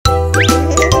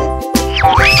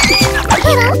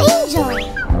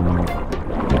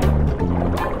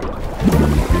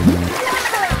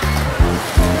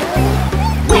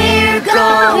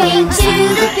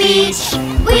beach.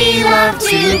 We love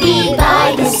to be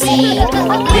by the sea.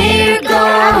 We're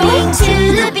going to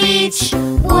the beach.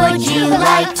 Would you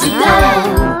like to go?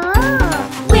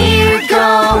 We're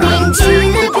going to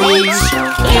the beach.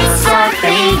 It's our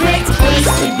favorite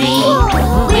place to be.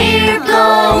 We're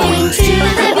going to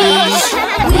the beach.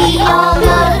 We all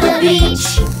love the beach.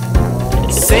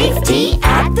 Safety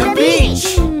at the beach.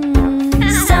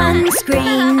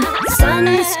 Sunscreen,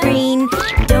 sunscreen,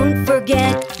 don't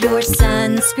forget your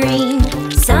sunscreen.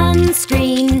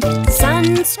 Sunscreen,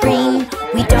 sunscreen,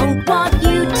 we don't want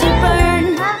you to burn.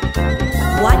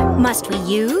 What must we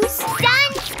use?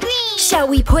 Sunscreen! Shall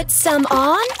we put some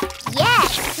on?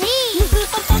 Yes, please!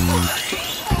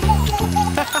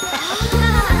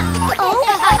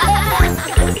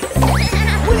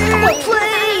 We're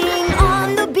playing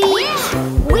on the beach.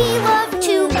 We love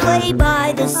to play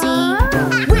by the sea.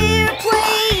 We're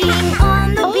playing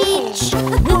on the beach.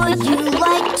 Would you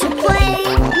like to play?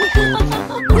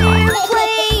 We're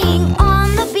playing on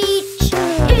the beach.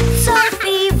 It's our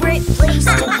favorite place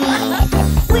to be.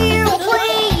 We're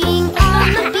playing on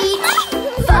the beach.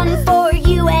 Fun for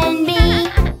you and me.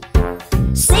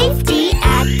 Safety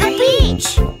at the beach.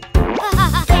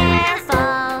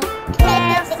 Careful,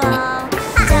 careful,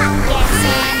 don't get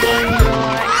sand in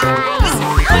your eyes.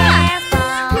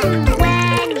 Careful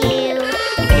when you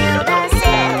build a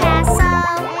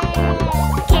sandcastle.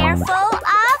 Careful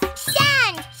of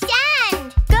sand, sand,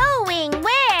 going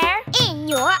where? In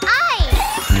your eyes.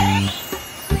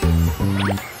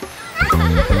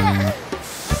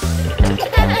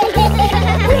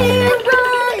 We're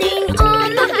running on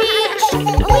the beach.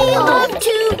 We love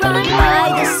to run by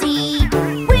the sea.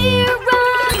 We're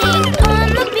running on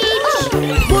the beach.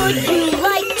 Would you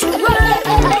like to run?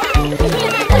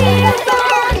 We're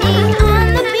running on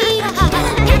the beach.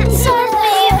 It's our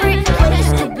favorite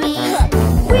place to be.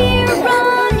 We're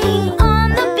running on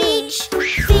the beach,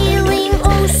 feeling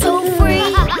oh so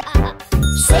free.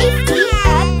 Safety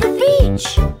at the beach.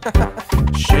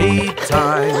 Shade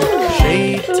time,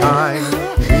 shade time.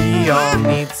 We all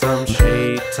need some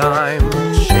shade time.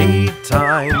 Shade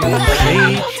time,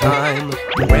 shade time.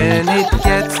 When it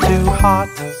gets too hot,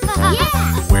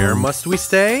 where must we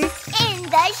stay? In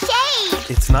the shade.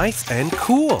 It's nice and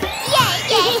cool. Yay,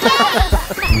 yay, yay!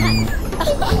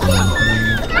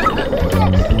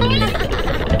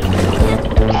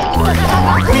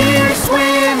 We're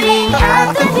swimming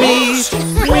at the beach.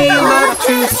 We love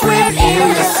to swim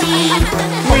in the sea.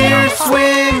 We're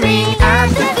swimming at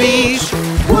the beach.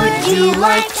 Would you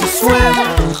like to swim?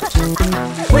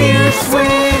 We're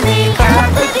swimming at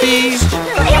the beach.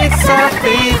 It's our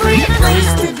favorite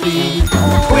place to be.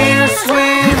 We're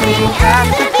swimming at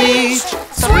the beach.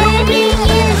 Swimming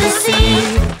in the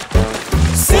sea.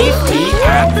 Safety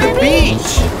at the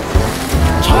beach.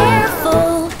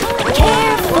 Careful,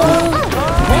 careful,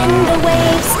 when the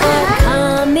waves are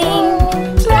coming.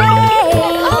 Play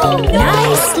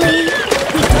nicely,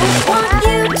 we don't want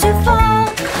you to fall.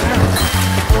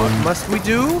 What must we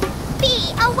do Be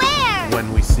aware. when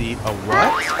we see a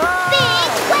what?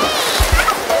 Big wave.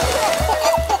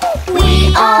 We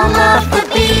all love the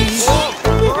beach.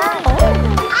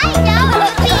 I know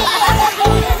the beach.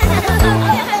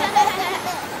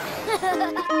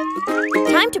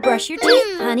 Time to brush your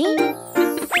teeth, honey.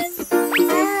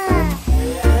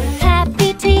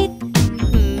 Happy teeth,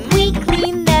 we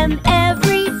clean them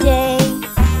every day.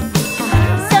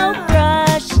 So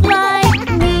brush like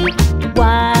me,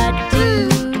 what do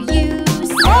you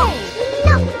say?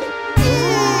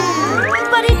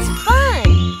 But it's fun.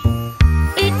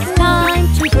 It's time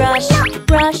to brush,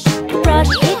 brush,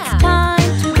 brush. It's time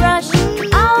to brush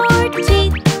our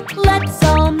teeth. Let's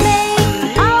all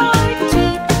make our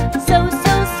teeth so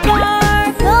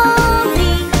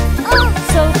sparkly.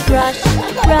 So brush,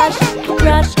 brush,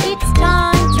 brush. It's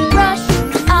time to brush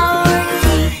our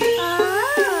teeth.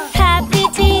 Happy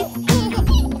teeth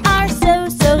are so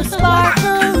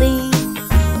sparkly.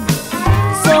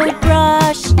 So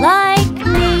brush like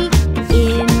me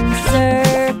in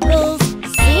circles.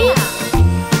 See?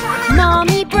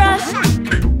 Mommy brushed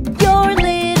your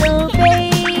little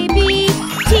baby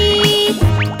teeth.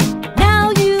 Now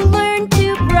you learn to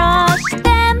brush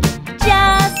them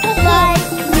just like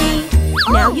me.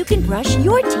 Now you can brush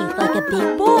your teeth like a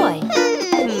big boy.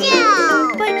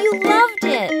 No. But you loved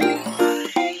it.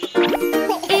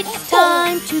 It's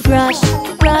time to brush,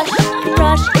 brush,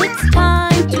 brush. It's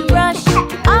time to brush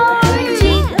our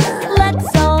teeth.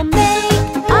 Let's all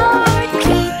make our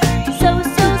teeth so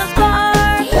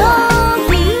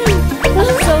sparkly.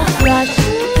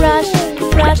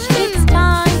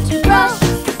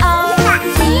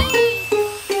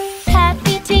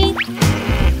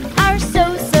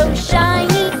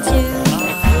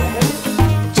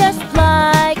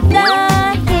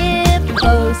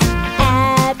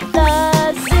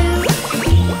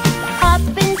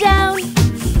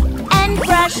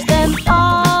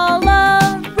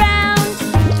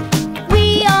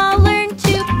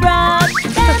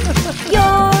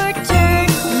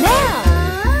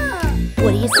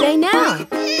 say now?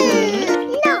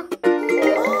 No.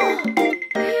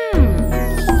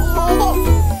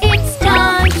 It's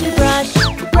time to brush,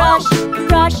 brush,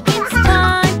 brush. It's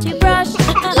time to brush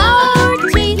our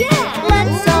teeth.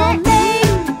 Let's all make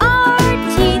our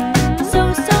teeth so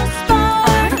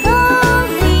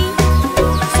sparkly.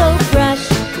 So brush,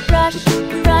 brush,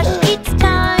 brush. It's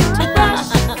time to brush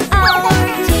our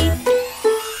teeth.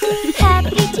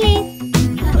 Happy teeth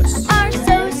are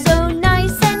so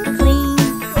nice and clean.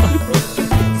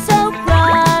 So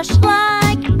brush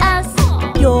like us,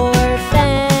 your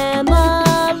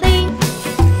family.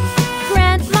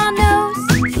 Grandma knows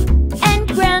and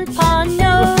Grandpa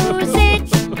knows it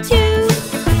too.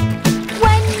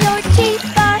 When your teeth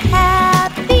are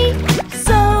happy,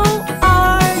 so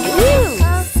are you.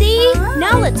 See?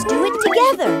 Now let's do it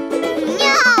together.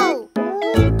 No.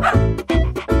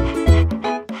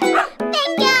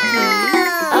 Bingo.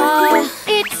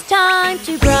 It's time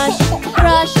to brush,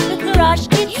 brush, brush.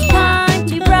 It's time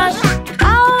to brush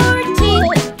our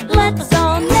teeth. Let's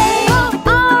all make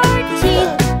our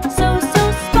teeth so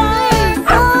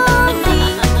sparkly.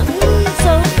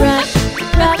 So brush,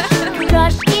 brush,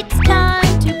 brush. It's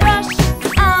time to brush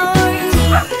our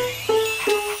teeth.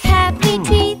 Happy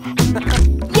teeth,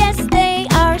 yes, they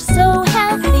are so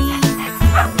healthy.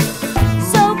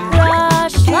 So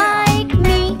brush like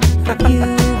me,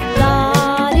 you've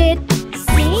got it.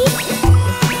 See?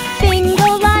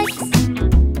 Bingo likes,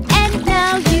 and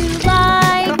now you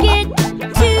like it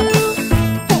too.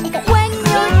 When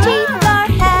your teeth are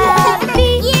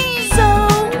happy, so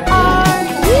are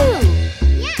you.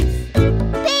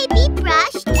 Baby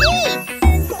brush teeth.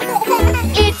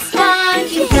 It's time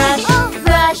to brush,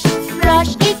 brush,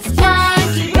 brush. It's time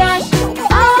to brush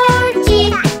our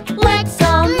teeth. Let's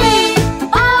all make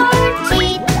our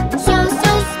teeth so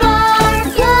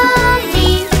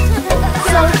sparkly.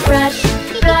 So brush,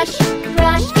 brush,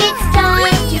 brush. It's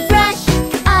time to brush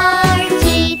our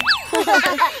teeth.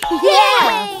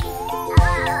 Yeah!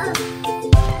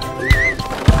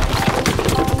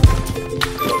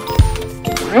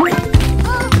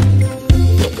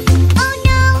 Oh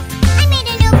no, I made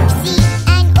an oopsie,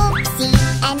 an oopsie,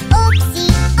 an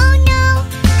oopsie. Oh no,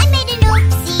 I made an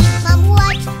oopsie. Mom,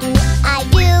 what do I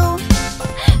do?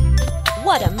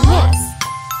 What a mess!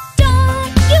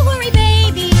 Don't you worry,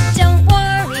 baby. Don't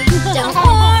worry, don't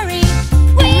worry.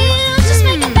 We'll just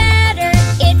make it better.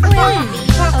 It will be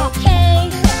okay.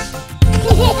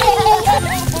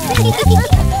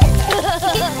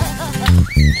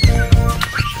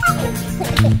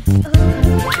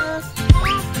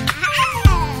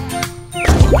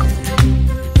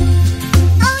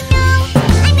 Oh no,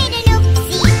 I made an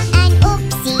oopsie, an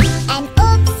oopsie, an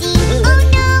oopsie. Oh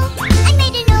no, I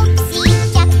made an oopsie.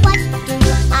 Jack, what do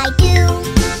I do?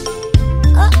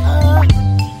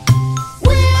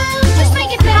 We'll just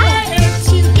make it better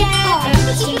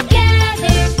together,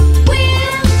 together.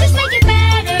 We'll just make it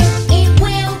better. It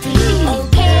will be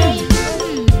okay.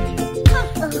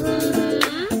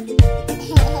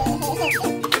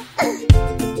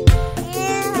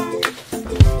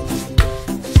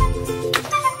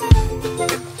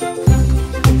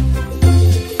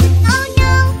 Oh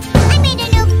no, I made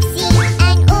an oopsie,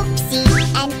 an oopsie,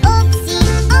 an oopsie.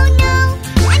 Oh no,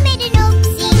 I made an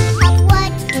oopsie. But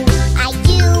what do I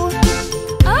do?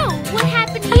 Oh, what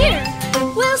happened here?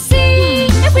 We'll see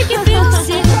if we can fix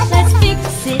it. Let's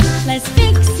fix it. Let's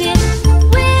fix it.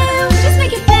 We'll just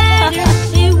make it better.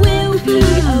 It will be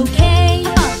okay.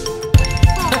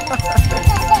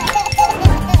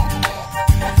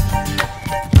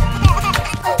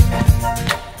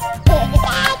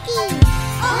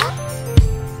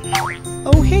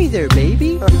 Oh, hey there,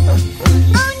 baby. Oh no,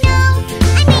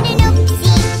 I made an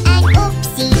oopsie, an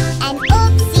oopsie, an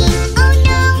oopsie. Oh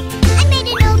no, I made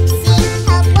an oopsie.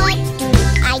 But what do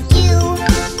I do?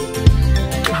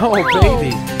 Oh,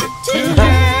 baby.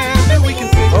 Together we can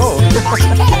fix Oh. it.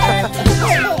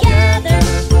 Together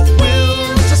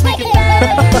we'll just make it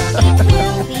better. It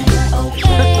will be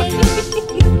okay.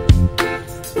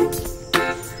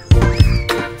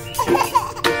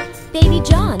 Baby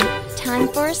John, time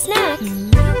for a snack.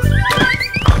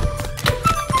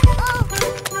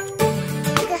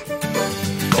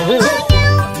 Oh no,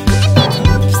 I made an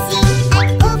oopsie, an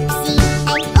oopsie,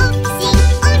 an oopsie.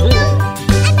 Oh no,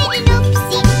 I made an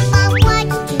oopsie. Mom, what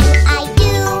do I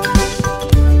do?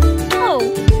 Oh.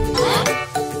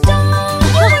 Don't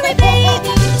worry,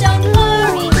 baby. Don't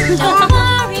worry. Don't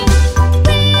worry.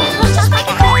 We'll just make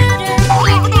it better.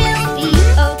 It will be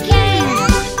okay.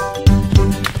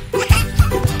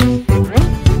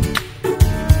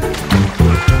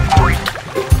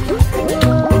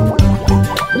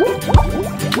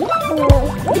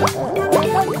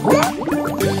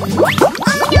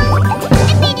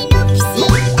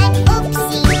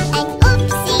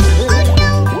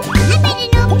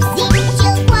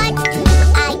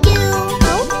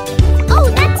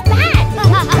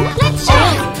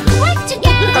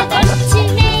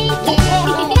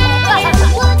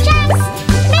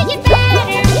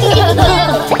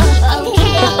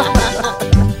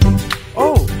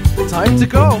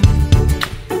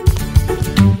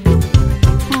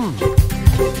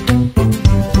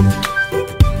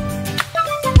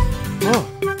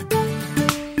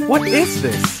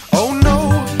 this? Oh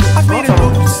no, I've made an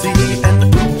oopsie,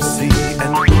 an oopsie,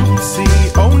 an oopsie.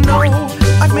 Oh no,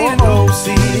 I've made an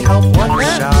oopsie. Help, what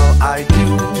shall I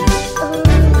do?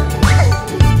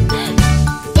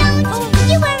 Don't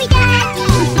you worry, Daddy.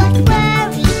 Don't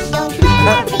worry, don't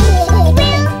worry.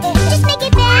 We'll just make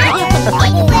it better. It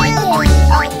will be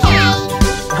okay.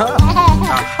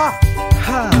 Aha!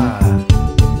 Ha!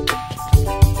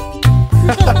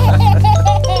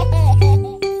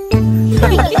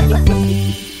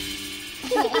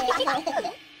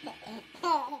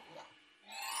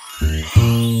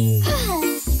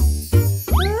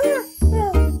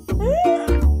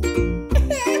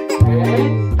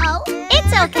 Oh,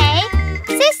 it's okay.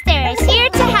 Sister is here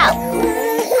to help.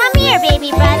 Come here,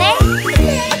 baby brother.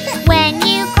 When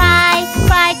you cry,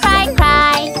 cry, cry,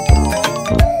 cry,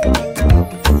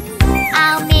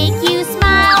 I'll make you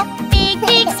smile, big,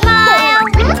 big smile.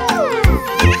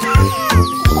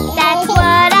 That's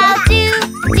what I'll do,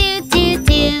 do, do,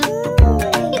 do.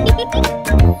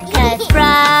 'Cause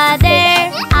brother,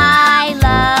 I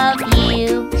love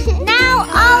you. Now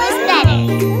all is better.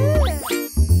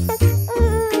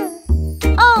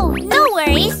 Oh, no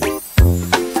worries.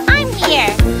 I'm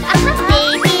here.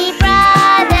 Baby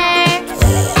brother,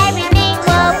 everything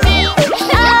will be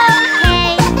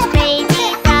okay. Baby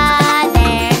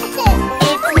brother,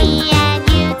 it's me and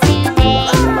you today.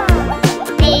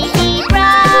 Baby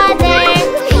brother,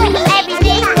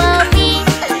 everything will be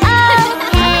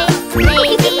okay.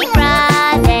 Baby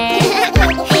brother,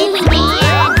 it's me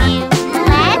and you.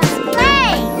 Let's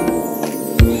play.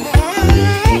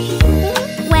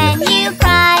 When you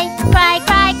cry, cry,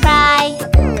 cry, cry,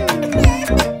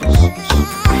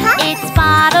 it's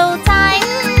bottle time,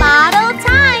 bottle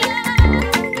time.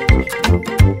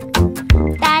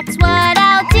 That's what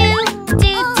I'll do,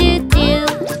 do, do, do.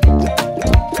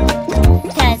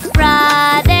 'Cause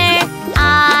brother,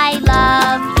 I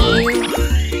love you.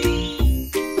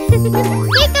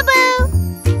 Peekaboo!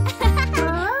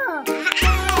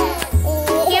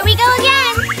 Here we go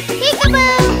again.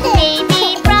 Peekaboo! Baby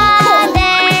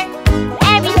brother,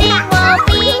 everything will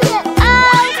be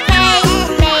okay.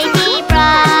 Baby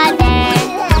brother,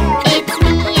 it's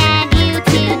me and you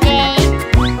today.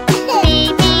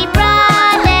 Baby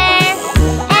brother,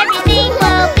 everything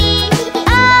will be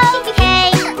okay.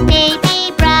 Baby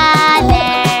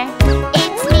brother,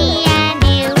 it's me and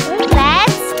you.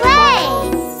 Let's play.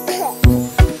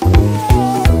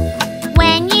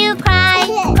 When you cry,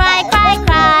 cry, cry,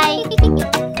 cry,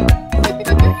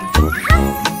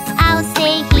 I'll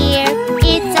stay here,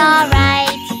 it's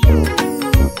alright.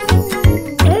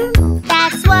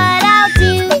 That's what I'll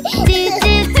do, do,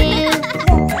 do, do.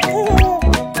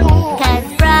 'Cause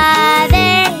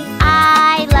brother,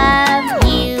 I love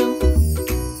you.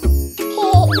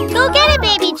 Go get it,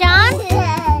 baby John.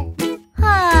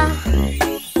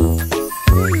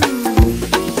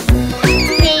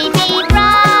 Baby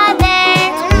brother,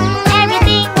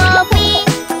 everything will be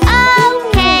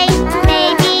okay.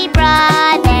 Baby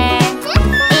brother,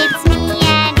 it's me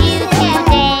and you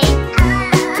today.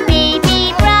 Baby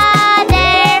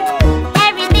brother,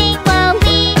 everything will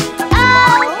be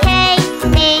okay.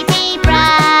 Baby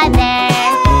brother,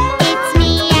 it's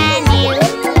me and you.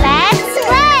 Let's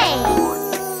play.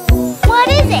 What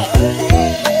is it?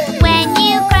 When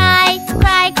you cry,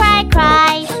 cry, cry,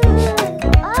 cry.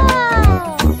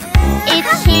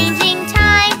 It's changing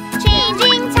time,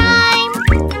 changing time.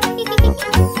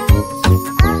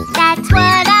 That's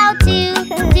what I'll do,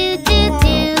 do, do,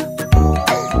 do.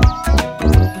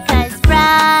 'Cause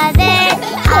brother,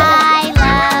 I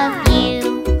love you.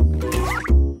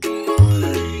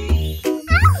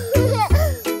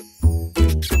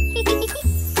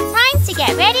 Time to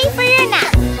get ready for your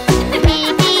nap.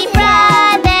 Baby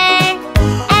brother,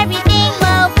 everything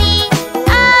will be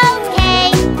okay.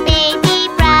 Baby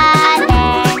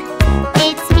brother,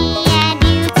 it's me and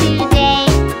you today.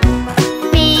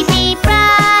 Baby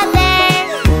brother,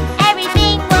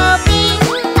 everything will be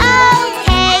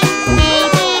okay.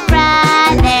 Baby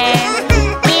brother,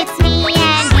 it's me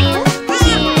and you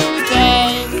today.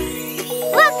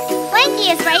 Look, Blanky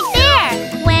is right there.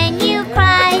 When you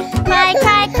cry, cry,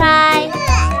 cry, cry,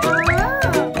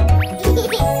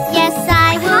 yes,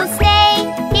 I will stay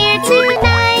here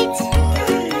tonight.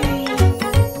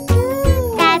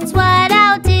 That's what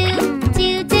I'll do,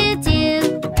 do, do, do.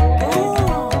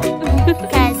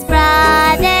 'Cause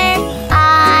brother,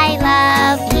 I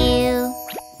love you.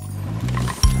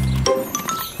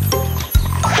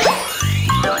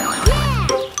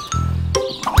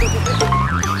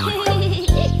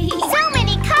 So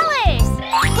many colors!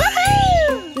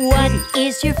 Woohoo! What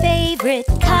is your favorite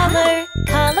color?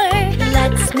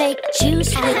 Let's make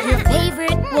juice with your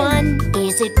favorite one.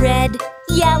 Is it red,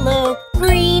 yellow,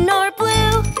 green, or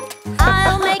blue?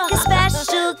 I'll make a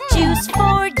special juice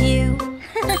for you.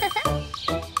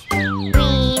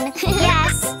 Green,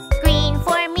 yes, green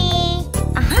for me.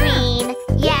 Green,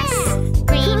 yes,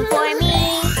 green for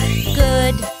me.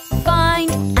 Good. Find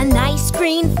a nice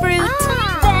green fruit.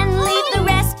 Then leave the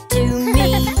rest to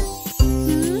me.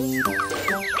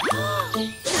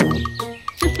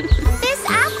 This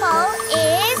apple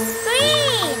is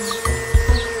green.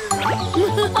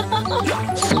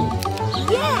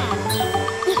 Yeah.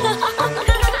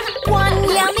 One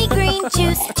yummy green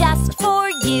juice just for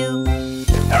you.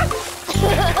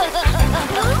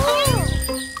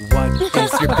 What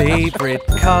is your favorite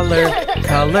color?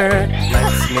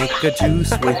 Let's make a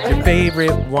juice with your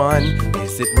favorite one.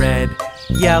 Is it red,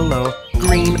 yellow,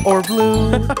 green, or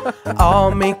blue?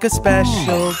 I'll make a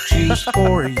special juice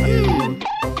for you.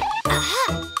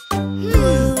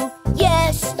 Blue,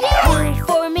 yes, blue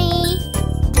for me.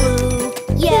 Blue,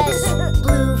 yes,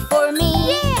 blue for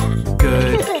me.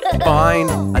 Good. Find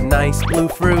a nice blue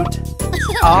fruit.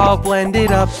 I'll blend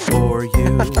it up for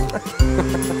you.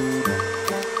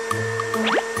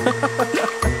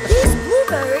 These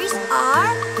blueberries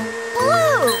are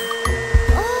blue.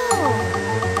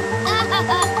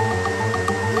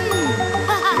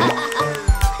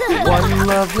 One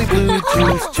lovely blue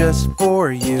juice just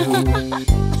for you.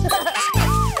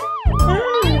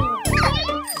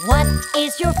 What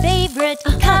is your favorite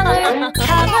color?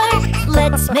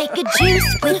 Let's make a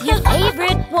juice with your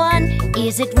favorite one.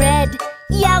 Is it red,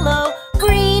 yellow,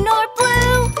 green, or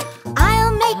blue?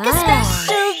 I'll make a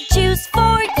special juice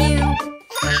for you.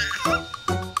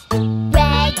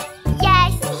 Red,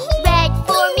 yes, red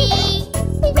for me.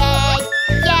 Red,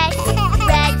 yes,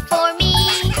 red for me.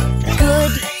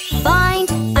 Good. Find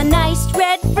a nice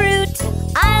red fruit.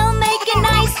 I'll make a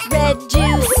nice red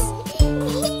juice.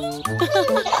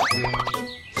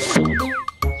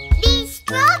 These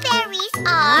strawberries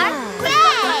are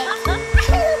red.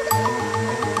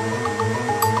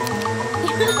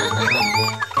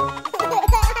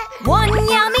 One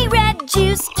yummy red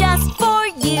juice just for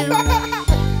you.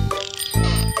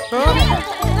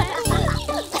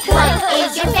 What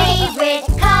is your favorite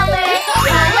color?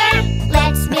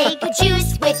 Let's make a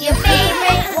juice with your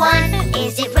favorite one.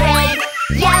 Is it red,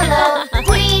 yellow,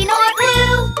 green, or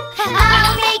blue?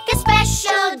 I'll make a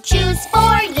special juice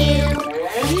for you.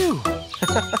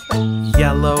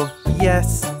 Yellow,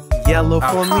 yes, yellow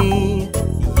for me.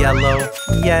 Yellow,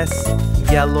 yes,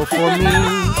 yellow for me.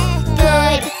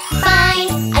 Good. Find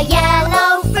a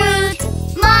yellow fruit.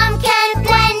 Mom can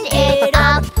blend it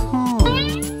up.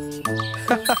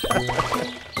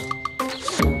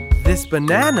 This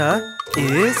banana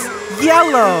is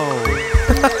yellow.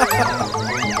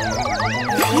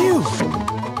 Phew.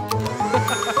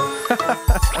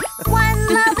 One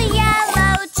lovely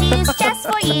yellow juice just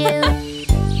for you.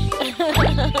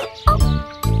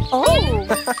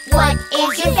 What is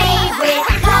your favorite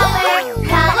color?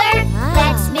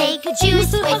 Let's make a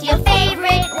juice with your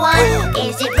favorite one.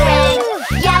 Is it red,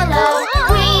 yellow,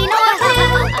 green, or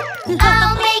blue?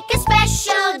 I'll make a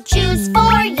special juice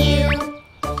for you.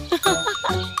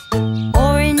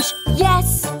 Orange,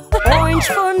 yes, orange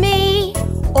for me.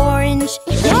 Orange,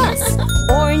 yes,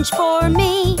 orange for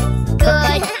me.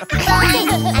 Good. Find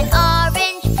an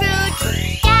orange fruit.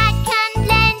 Dad can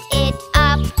blend it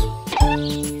up.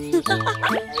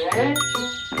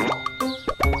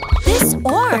 This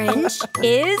orange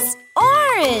is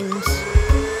orange.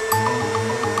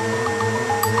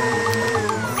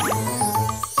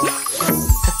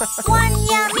 One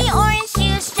yummy orange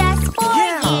juice just for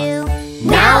you.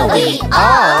 Now we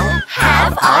all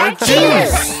have our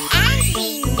juice. And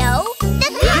we know the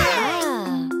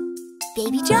color.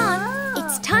 Baby John,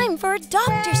 it's time for a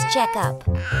doctor's checkup.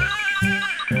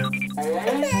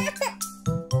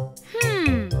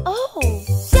 Oh.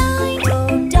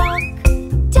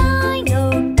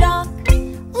 Dino Doc,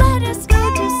 let us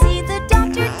go to see the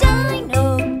doctor.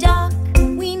 Dino Doc,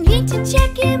 we need to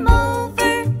check him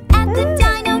over at the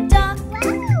Dino Doc.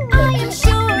 I am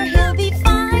sure he'll be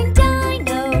fine.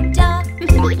 Dino Doc.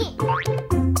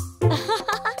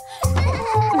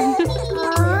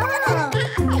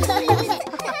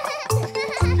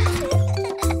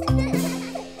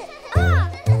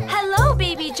 Hello,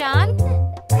 Baby John.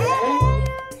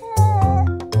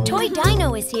 Toy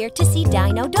Dino is here to see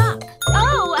Dino Doc.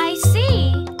 Oh, I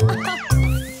see.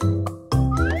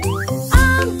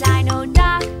 I'm Dino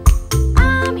Doc.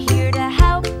 I'm here to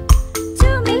help.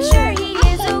 To make sure he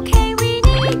is okay, we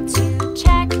need to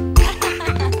check.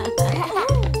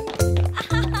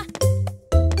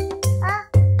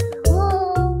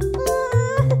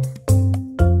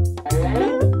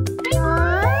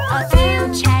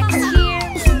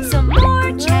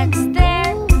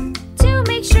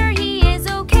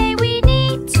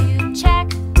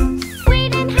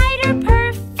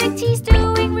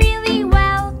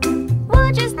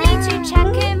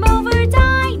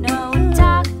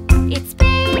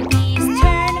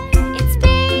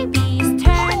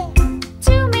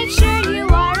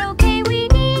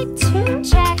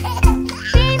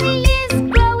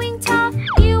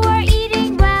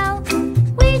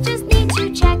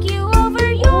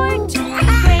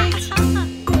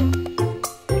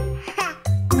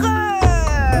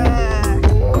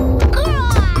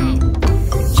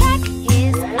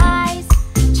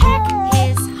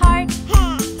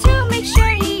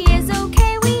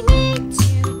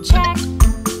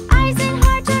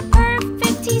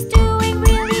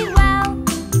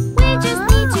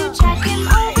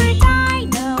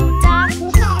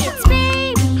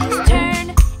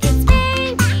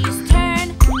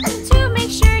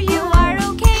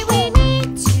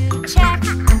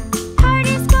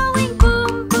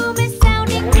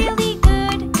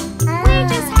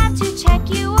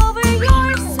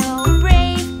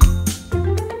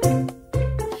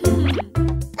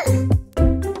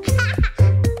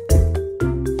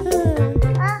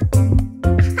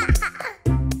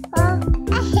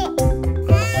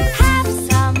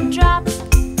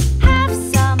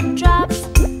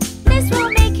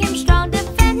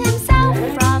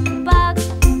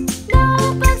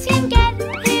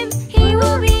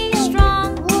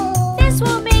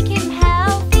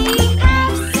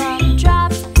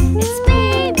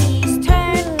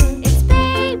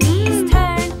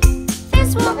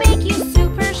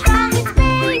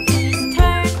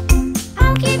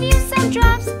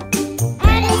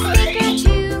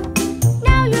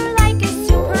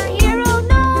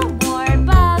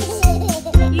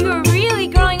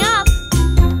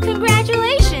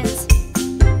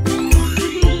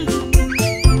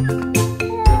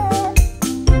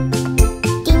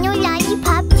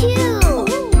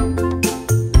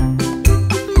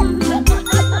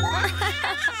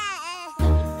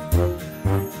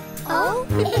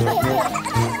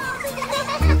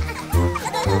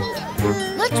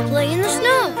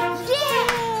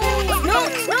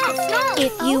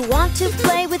 to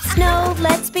play with snow,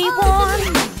 let's be warm.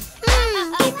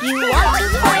 If you want to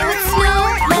play with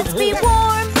snow, let's be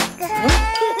warm.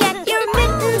 Get your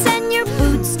mittens and your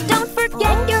boots, don't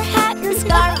forget your hat and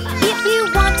scarf. If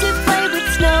you want to play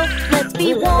with snow, let's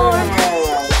be warm.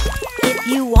 If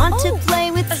you want to play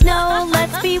with snow,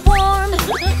 let's be warm.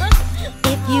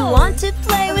 If you want to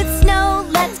play with snow,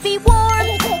 let's be warm.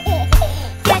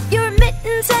 Get your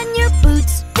mittens and your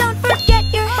boots, don't forget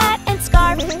your hat and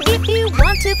scarf. If you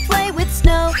want to play with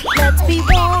snow, let's be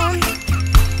warm.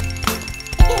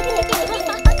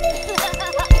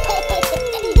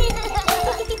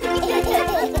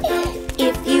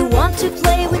 If you want to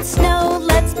play with snow,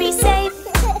 let's be safe.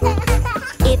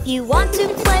 If you want to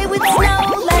play with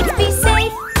snow, let's be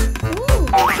safe.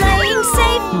 Playing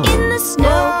safe in the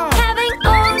snow, having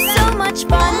oh so much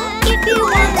fun. If you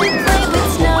want to play with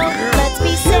snow, let's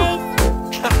be safe.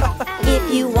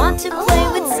 If you want to play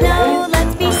with snow,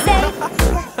 let's be safe.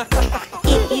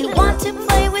 If you want to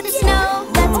play with snow,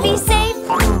 let's be safe.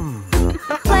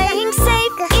 Playing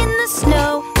safe in the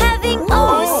snow, having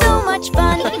oh so much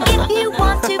fun. If you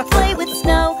want to play with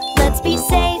snow, let's be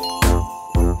safe.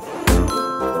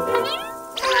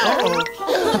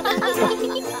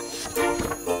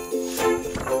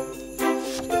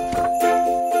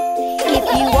 If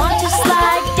you want to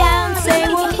slide down, say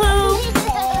woohoo.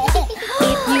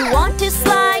 If you want to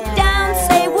slide down,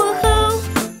 say woohoo.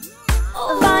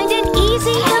 Find an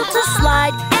easy hill to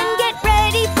slide and get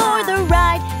ready for the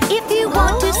ride. If you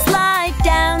want to slide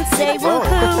down, say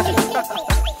woohoo.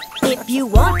 If you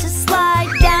want to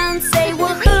slide down, say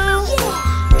woohoo.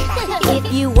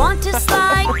 If you want to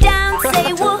slide down,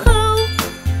 say woohoo.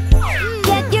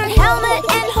 Get your helmet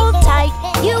and hold tight,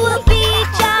 you will be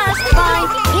just fine.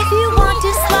 If you want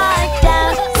to slide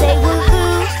down, say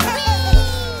woohoo.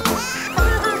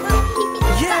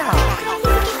 Yeah!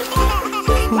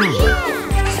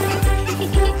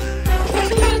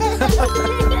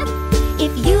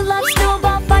 If you love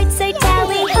snowball fights, say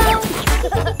tally-ho.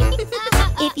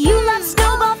 If you love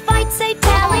snowball fights, say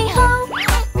tally-ho.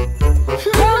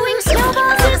 Throwing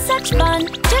snowballs is such fun,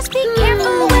 just be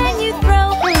careful when you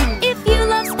throw. If you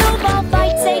love snowball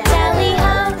fights, say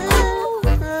tally-ho.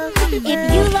 If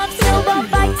you love snowball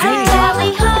fights, say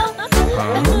tally-ho.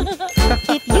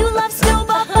 If you love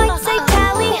snowball fights, say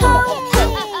tally-ho.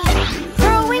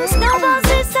 Throwing snowballs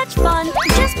is such fun,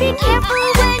 just be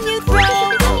careful when you throw.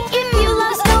 If you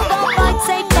love snowball fights,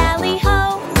 say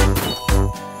tally-ho.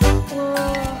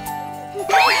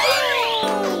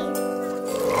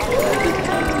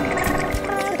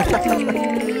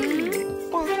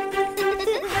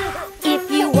 If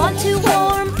you want to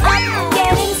warm up,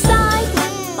 get inside.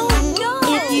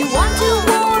 If you want to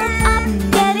warm up,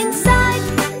 get inside.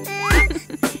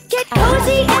 Get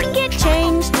cozy and get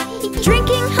changed,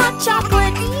 drinking hot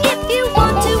chocolate. If you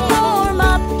want to warm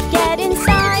up, get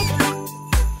inside.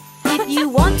 If you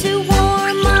want to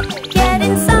warm up, get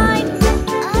inside.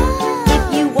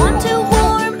 If you want to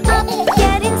warm up,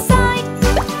 get inside.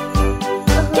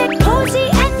 Get cozy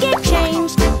and get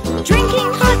changed,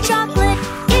 drinking hot chocolate.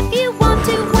 If you want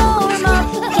to warm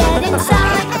up, get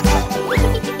inside.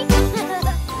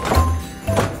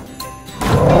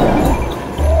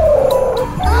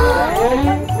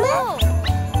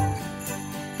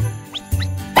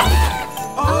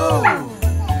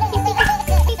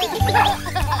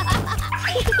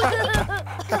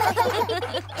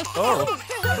 Oh!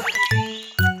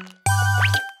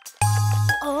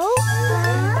 Oh?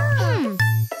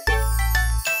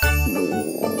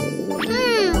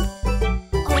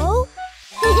 Oh?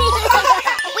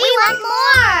 We want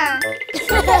more!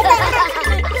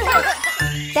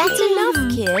 That's enough,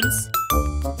 kids.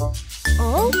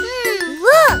 Oh?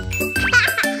 Look!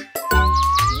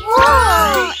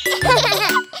 Whoa!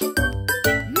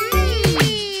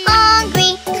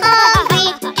 Hungry, hungry,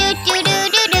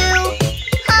 do-do-do-do-do.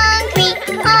 Hungry,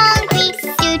 hungry,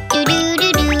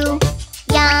 do-do-do-do-do.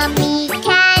 Yummy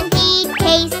candy,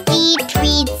 tasty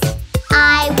treats. I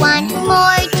want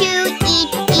more to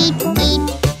eat, eat, eat.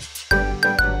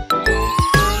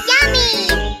 Yummy!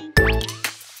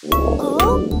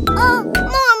 Oh? Oh,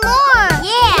 more!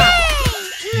 Yeah!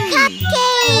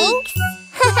 Cupcakes!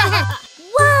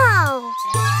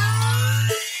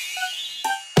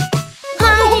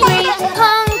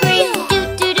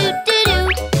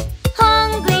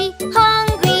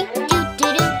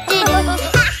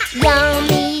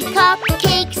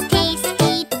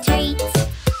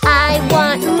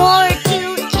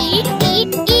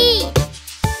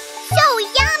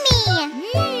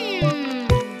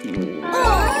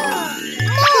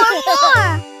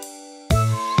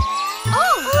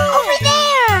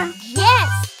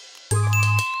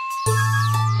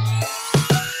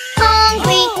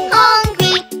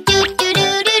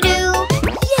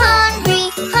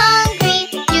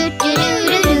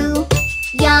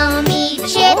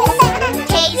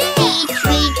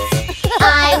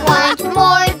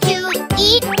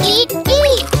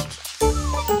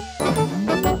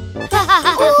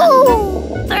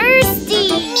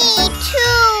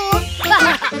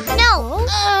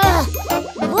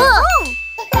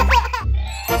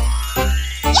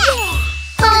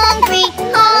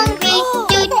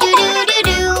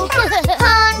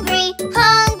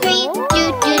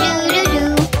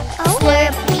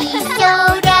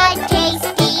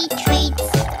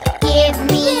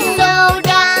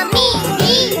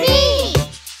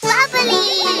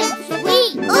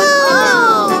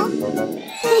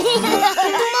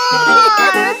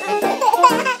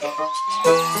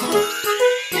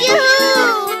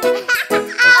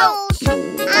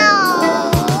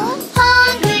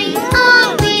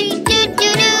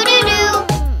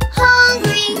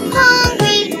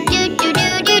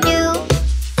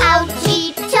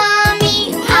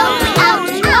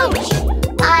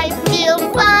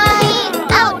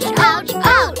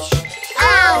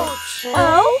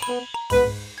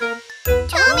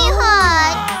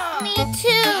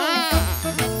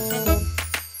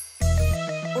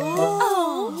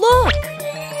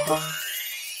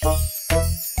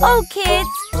 Oh, kids,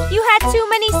 you had too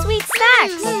many sweet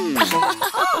snacks.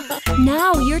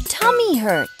 Now your tummy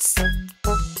hurts.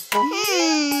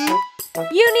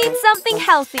 You need something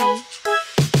healthy.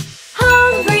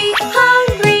 Hungry,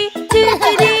 hungry,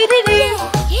 do-do-do-do-do.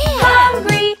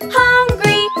 Hungry,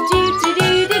 hungry,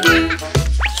 do-do-do-do-do.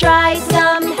 Try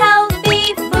some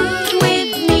healthy food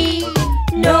with me.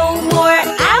 No more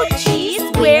ouchies,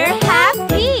 we're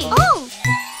happy.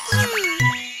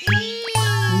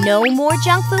 No more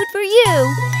junk food for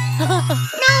you.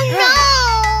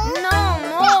 No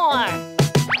more.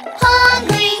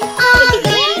 Hungry,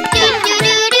 hungry,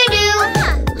 do-do-do-do-do.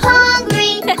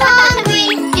 Hungry, hungry,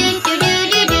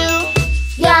 do-do-do-do-do.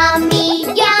 Yummy,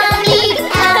 yummy,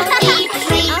 healthy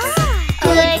treats.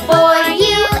 Good for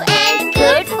you and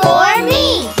good for me.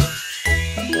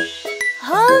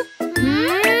 Huh?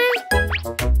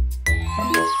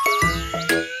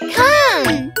 Come.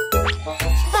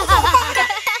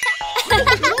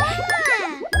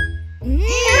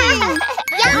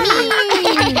 Yummy.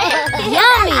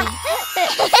 Yummy.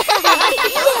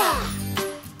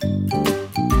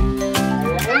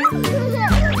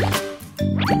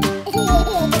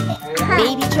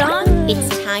 Baby John, it's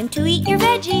time to eat your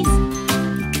veggies.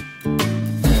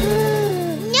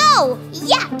 No,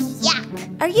 yuck,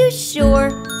 yuck. Are you sure?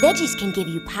 Veggies can give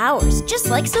you powers, just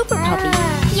like Super Puppy.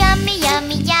 Yummy,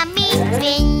 yummy, yummy.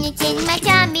 Spinach in my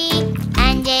tummy,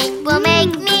 and it will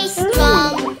make me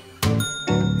strong.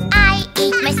 I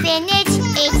eat my spinach,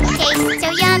 it tastes so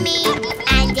yummy,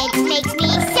 and it makes me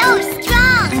so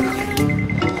strong.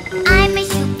 I'm a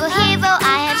superhero,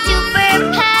 I have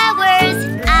superpowers.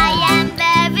 I am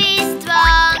very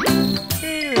strong.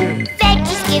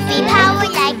 Veggies give me power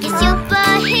like a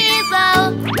superhero.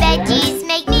 Veggies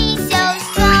make me so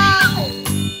strong.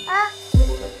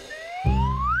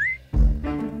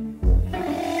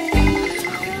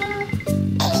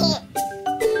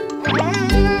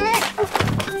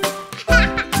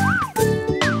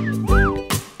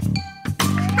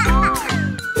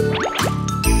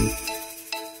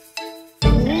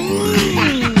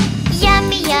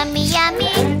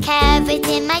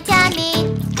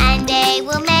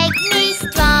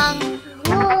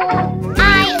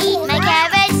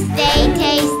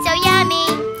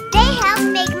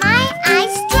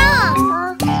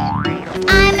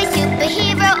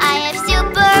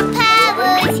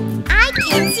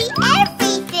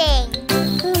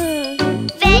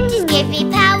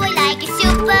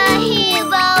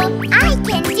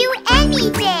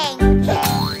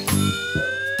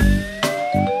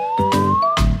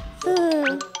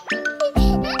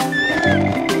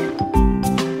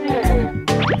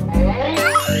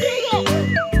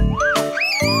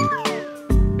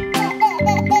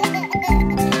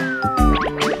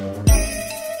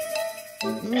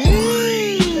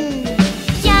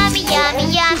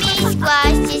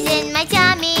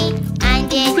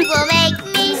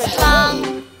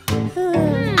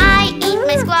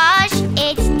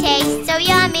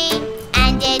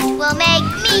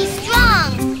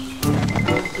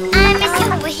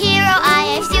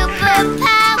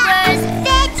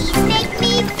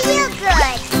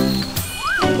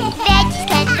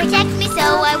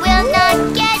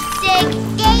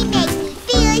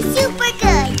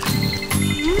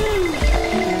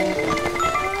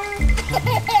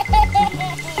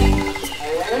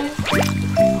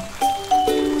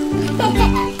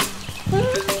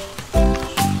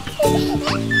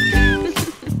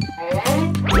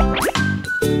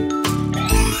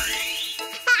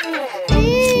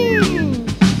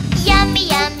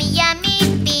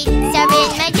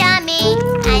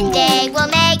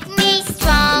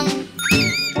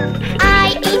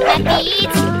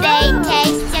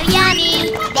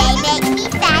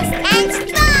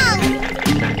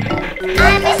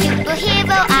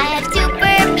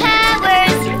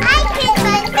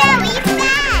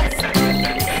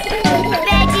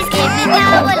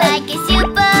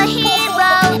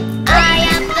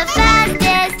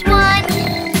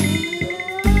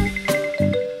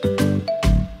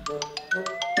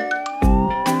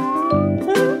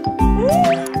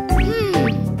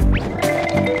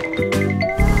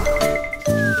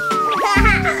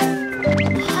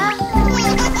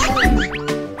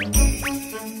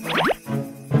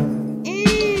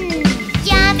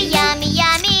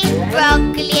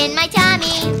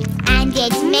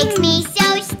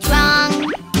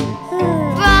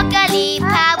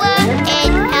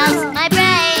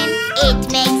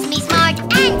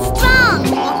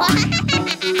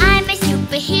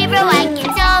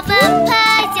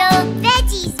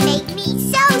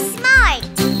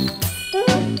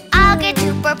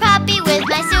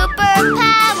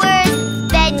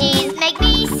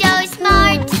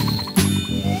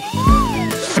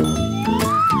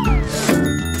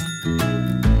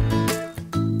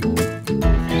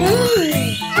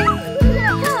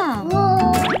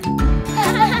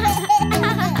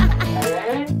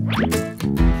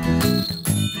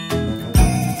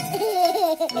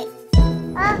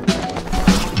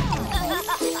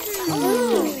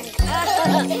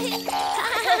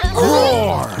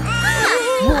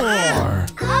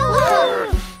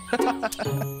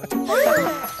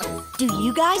 Do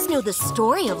you guys know the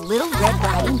story of Little Red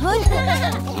Riding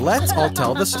Hood? Let's all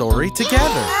tell the story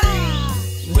together.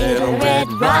 Little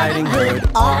Red Riding Hood,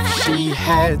 off she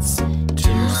heads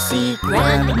to see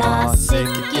Grandma sick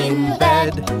in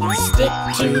bed. Stick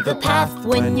to the path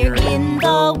when you're in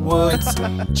the woods.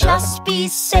 Just be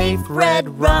safe,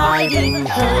 Red Riding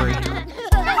Hood.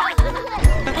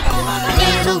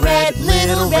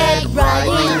 Little Red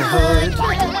Riding Hood,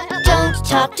 don't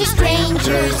talk to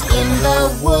strangers in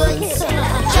the woods.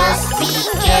 Just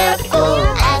be careful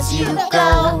as you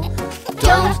go.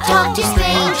 Don't talk to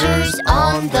strangers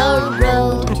on the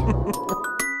road.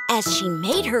 As she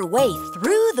made her way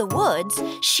through the woods,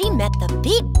 she met the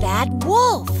big bad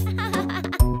wolf.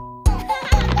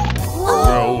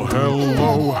 Well,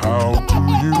 hello, how do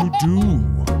you do?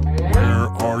 Where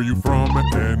are you from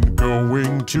and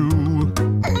going to?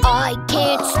 I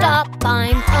can't stop,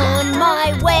 I'm on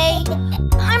my way.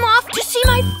 I'm off to see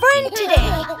my friend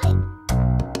today.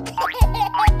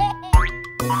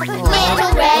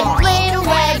 Little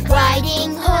Red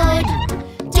Riding Hood,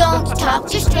 don't talk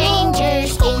to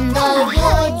strangers in the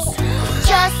woods.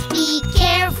 Just be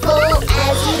careful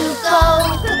as you go.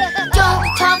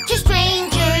 Don't talk to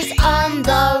strangers on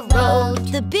the road.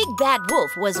 The big bad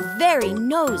wolf was very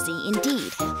nosy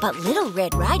indeed, but Little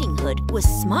Red Riding Hood was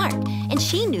smart, and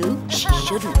she knew she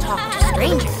shouldn't talk to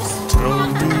strangers. Tell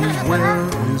me, where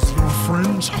is your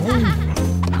friend's home?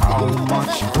 How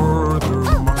much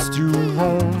further must you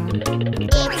roam?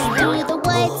 It's through the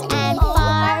woods and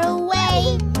far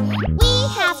away. We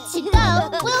have to go,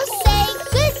 we'll say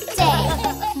good day.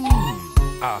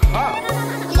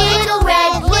 Little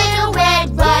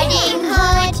Red Riding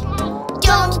Hood,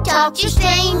 don't talk to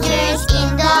strangers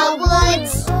in the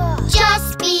woods.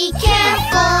 Just be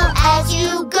careful as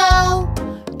you go.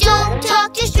 Don't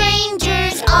talk to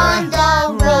strangers on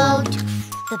the road.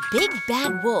 The big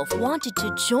bad wolf wanted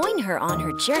to join her on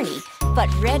her journey, but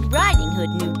Red Riding Hood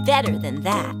knew better than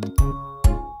that.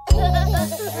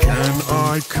 Can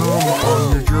I come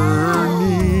on your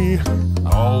journey?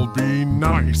 I'll be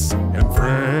nice and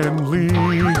friendly.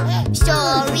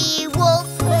 Sorry, Wolf,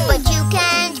 but you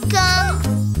can't come.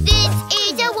 This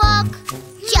is a walk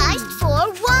just for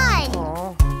one.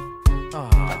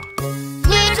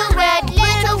 Little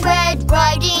Red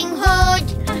Riding Hood,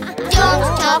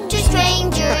 don't talk to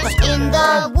strangers in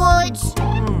the woods.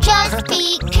 Just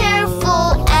be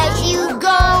careful as you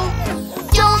go.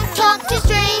 Don't talk to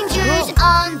strangers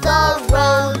on the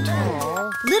road.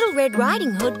 Little Red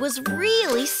Riding Hood was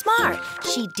really smart.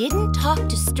 She didn't talk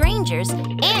to strangers,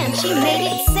 and she made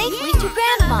it safely to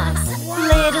Grandma's.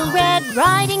 Little Red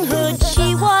Riding Hood,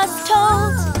 she was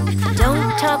told,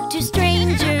 don't talk to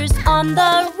strangers on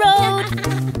the road.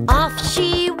 Off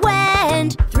she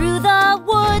went through the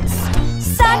woods.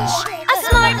 Such a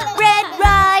smart Red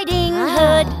Riding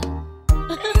Hood.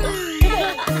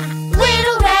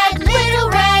 Little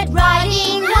Red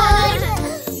Riding Hood,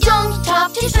 don't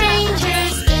talk to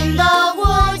strangers in the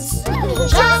woods.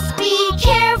 Just be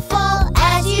careful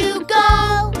as you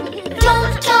go.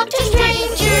 Don't talk to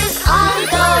strangers on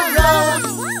the road.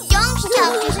 Don't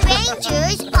talk to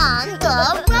strangers on the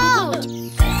road.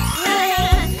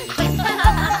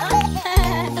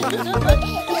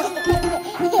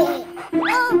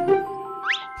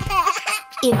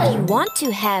 If you want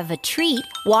to have a treat,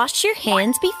 wash your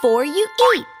hands before you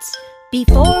eat.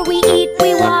 Before we eat,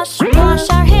 we wash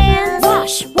our hands.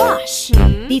 Wash.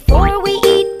 Before we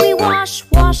eat, we wash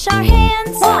our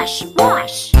hands. Wash.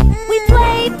 We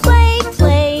play,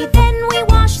 then we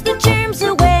wash the germs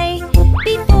away.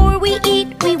 Before we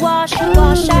eat, we wash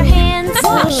our hands.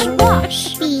 Wash.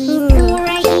 Before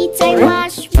I eat, I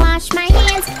wash my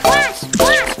hands. Wash.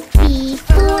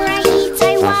 Before I eat,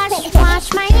 I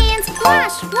wash my hands.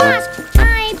 Wash.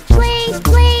 I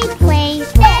play,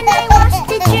 then I wash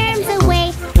the germs away.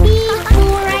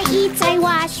 Before I eat, I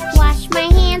wash my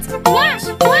hands. Wash.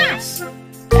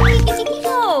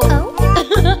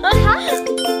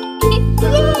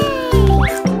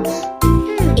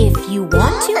 If you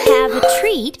want to have a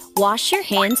treat, wash your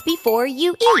hands before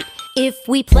you eat. If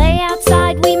we play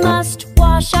outside, we must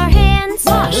wash our hands.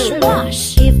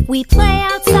 Wash. If we play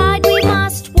outside, we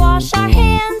must wash our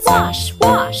hands.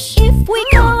 Wash. If we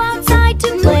go outside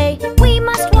to play, we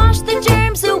must wash the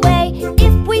germs away.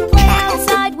 If we play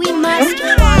outside, we must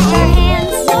wash our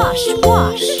hands.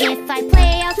 Wash. If I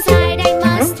play outside, I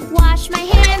must wash my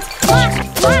hands.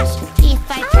 Wash. If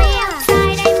I play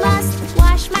outside, I must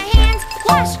wash my hands.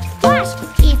 Wash.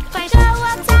 If I go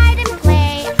outside and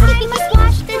play, I must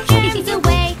wash the germs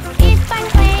away. If I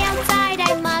play outside,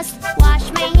 I must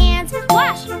wash my hands.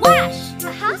 Wash.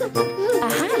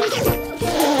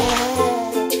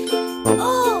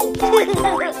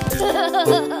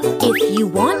 If you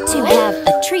want to have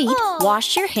a treat,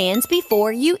 wash your hands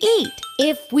before you eat.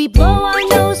 If we blow our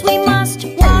nose, we must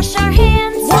wash our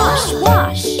hands. Wash,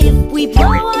 wash. If we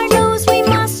blow our nose, we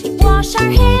must wash our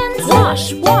hands.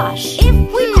 Wash, wash.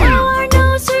 If we blow our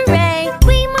nose, hooray,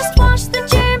 we must wash the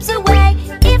germs away.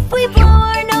 If we blow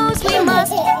our nose, we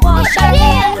must wash our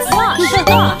hands. Wash,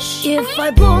 wash. If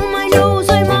I blow my nose,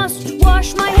 I must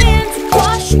wash my hands.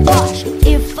 Wash, wash.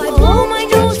 If I blow my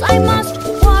nose, I must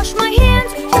wash my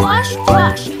hands. Wash,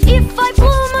 wash. If I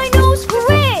blow my nose,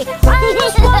 hooray, I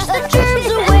must wash the germs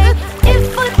away.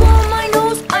 If I blow my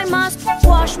nose, I must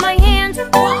wash my hands.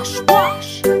 Wash,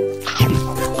 wash.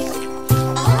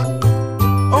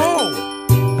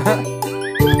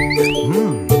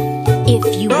 If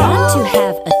you want to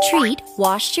have a treat,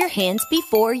 wash your hands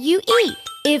before you eat.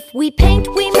 If we paint,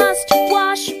 we must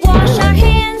wash our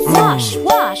hands. Wash,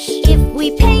 wash. If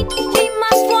we paint, we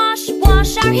must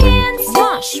wash our hands.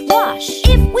 Wash, wash.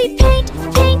 If we paint,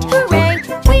 hooray,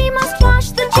 we must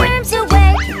wash the germs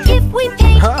away. If we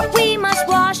paint, we must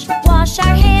wash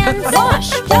our hands.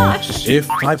 Wash, wash. If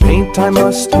I paint, I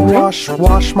must wash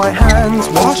my hands.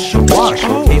 Wash, wash.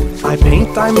 If I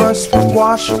paint, I must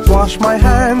wash my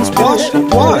hands. Wash,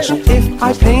 wash. If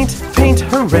I paint,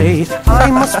 hooray, I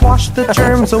must wash the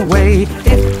germs away.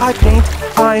 If I paint,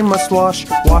 I must wash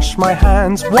my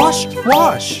hands. Wash,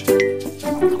 wash.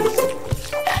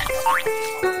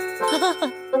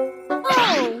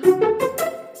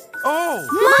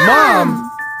 Mom!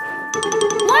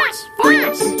 Wash,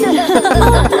 wash.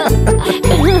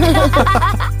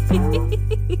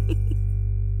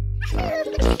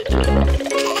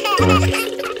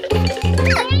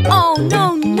 Oh,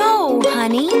 no, no,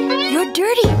 honey. You're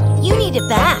dirty. You need a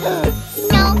bath.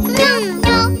 No, no,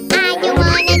 no, I don't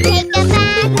wanna take a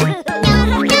bath. No,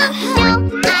 no, no,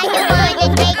 I don't wanna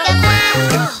take a bath.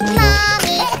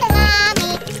 Mommy,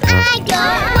 Mommy, I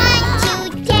don't want to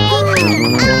take a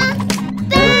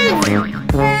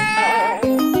bath.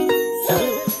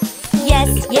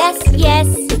 Yes, yes, yes,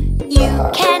 you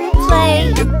can play.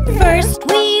 First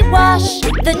we wash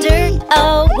the dirt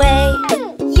away.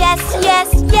 Yes, yes,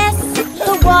 yes,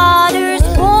 the water's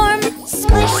warm.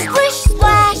 Splish, splish,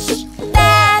 splash,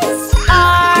 that's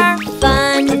our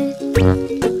fun.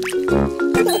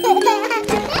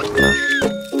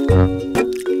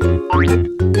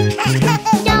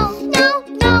 No, no,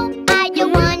 no, I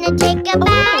don't wanna take a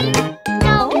bath.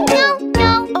 No, no,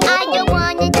 no, I don't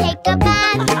wanna take a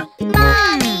bath.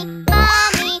 Mommy,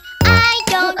 Mommy, I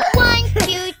don't want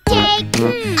to take a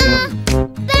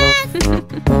bath.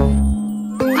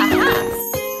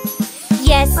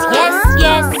 Yes, yes,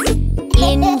 yes,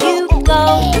 in you go.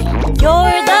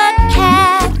 You're the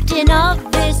captain of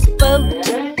this boat.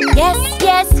 Yes,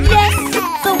 yes, yes,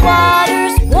 the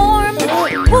water's warm.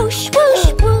 Whoosh, whoosh,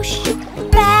 whoosh,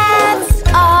 that's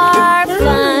our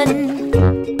fun.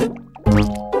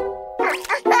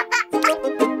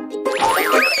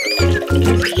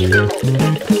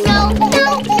 No, no,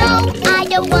 no, I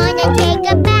don't wanna take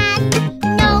a bath.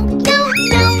 No, no,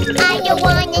 no, I don't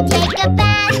wanna take a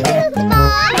bath.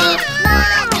 Mommy,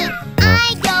 Mommy,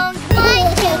 I don't want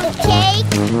to take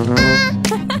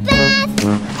a bath.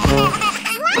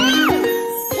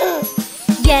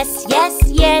 Yes, yes,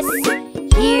 yes,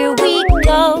 here we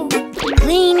go.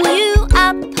 Clean you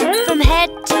up from head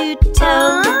to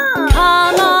toe.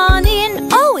 Come on in,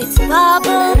 oh, it's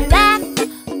bubble bath.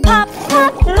 Pop,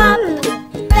 pop, pop,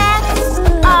 that's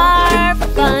our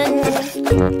fun.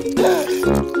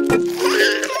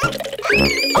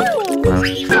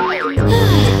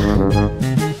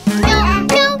 No,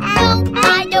 no, no,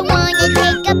 I don't wanna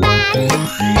take a bath.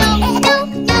 No, no,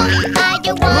 no, I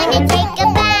don't wanna take a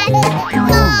bath.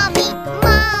 Mommy,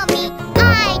 Mommy,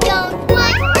 I don't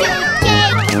want to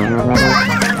take a bath.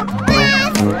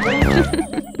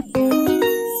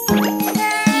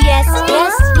 Yes,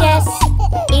 yes, yes,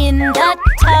 in the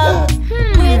tub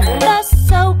with the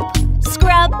soap,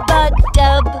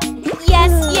 scrub-a-dub.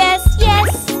 Yes, yes, yes,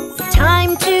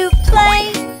 time to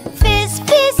play. Fizz,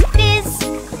 fizz, fizz,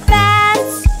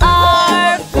 that's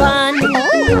our fun.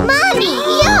 Mommy,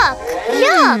 yuck,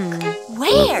 yuck.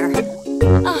 Where?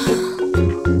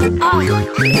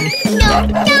 No,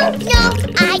 no, no,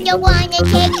 I don't wanna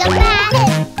take a bath.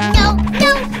 No,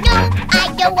 no, no, I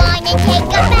don't wanna take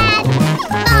a bath.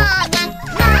 Mama,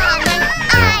 Mama,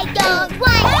 I don't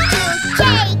want to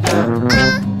take a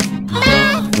bath.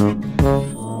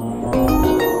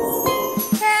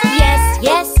 Yes,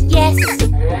 yes, yes,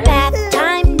 bath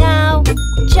time now.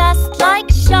 Just like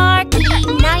Sharky,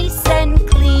 nice and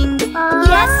clean.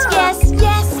 Yes, yes,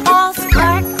 yes, all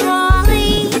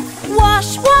sparkly.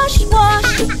 Wash, wash,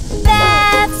 wash,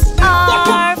 that's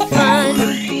our fun.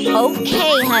 Okay.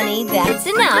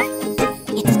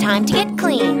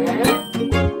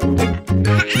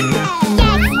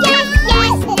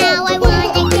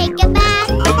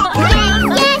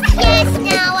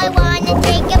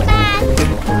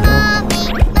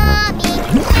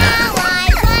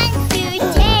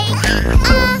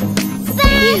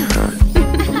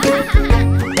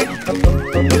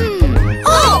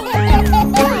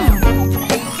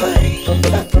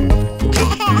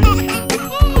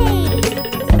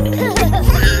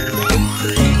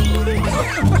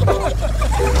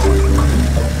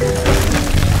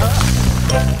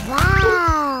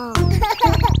 Wow!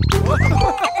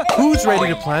 Who's ready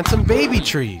to plant some baby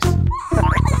trees?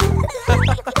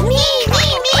 Me!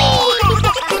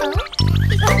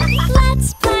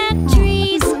 Let's plant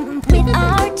trees with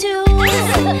our tools.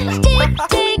 Dig,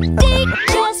 dig, dig,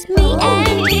 just me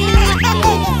and you.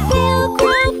 They'll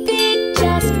grow big,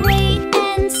 just wait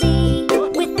and see.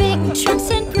 With big trunks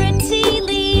and pretty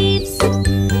leaves.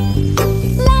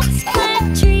 Let's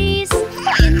plant trees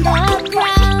in the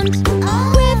ground.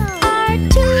 With our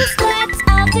tools, let's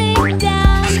all dig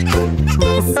down.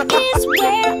 This is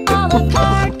where all of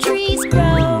our trees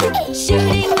grow.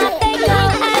 Shooting up they go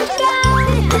and go.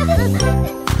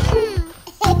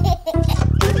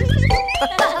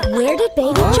 Where did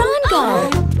Baby John go?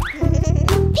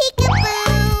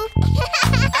 Peekaboo!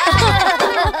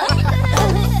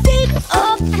 Dig a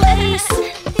place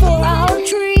for our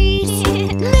trees.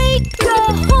 Make a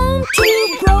home to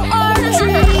grow our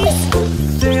trees.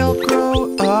 They'll grow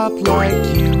up like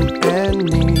you and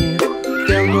me.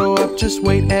 They'll grow up, just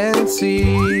wait and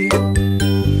see.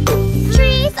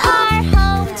 Trees are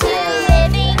home to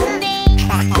living things.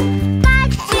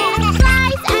 Bugs and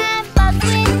flies and bugs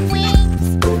with wings.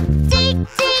 Dig,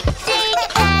 dig, dig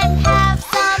and have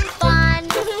some fun.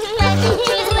 Planting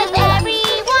trees with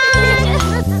everyone.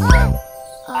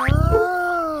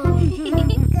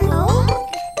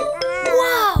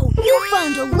 Wow! You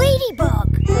found a ladybug!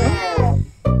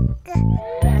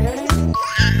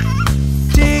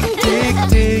 Dig, dig,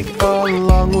 dig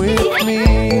along with me.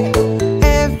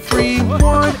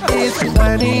 Everyone is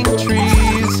planting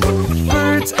trees.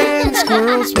 Birds and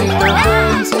squirrels make their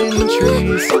homes in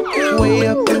trees. Way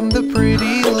up in the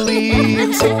pretty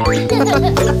leaves.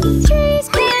 Trees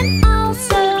can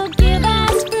also give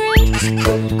us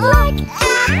fruit, like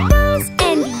apples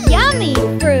and yummy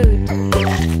fruit.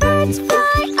 Birds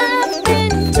fly up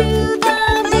into the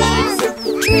leaves.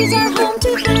 Trees are home to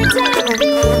birds and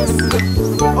bees.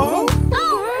 Oh,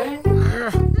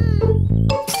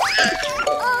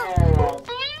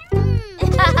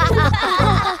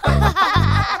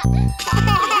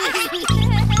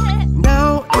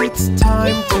 now it's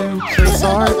time to place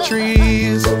our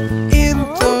trees. In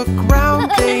the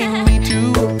ground they need to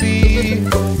be.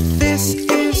 This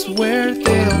is where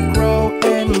they'll grow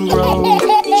and grow.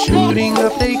 Shooting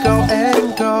up they go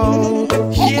and go.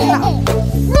 Yeah!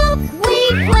 Look, we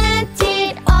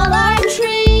planted all our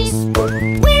trees.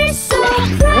 We're so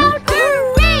proud,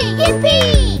 hooray,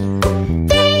 yippee!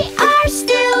 They are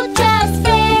still just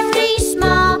very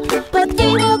small, but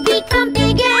they will become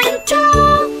big and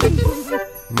tall.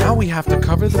 Now we have to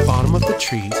cover the bottom of the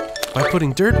trees by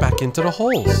putting dirt back into the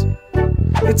holes.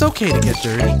 It's okay to get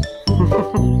dirty.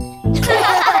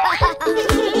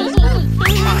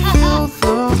 Fill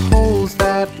the holes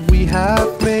that we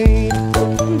have made.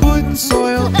 Put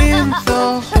soil in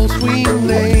the holes we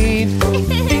made.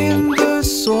 In the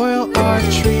soil our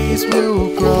trees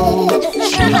will grow.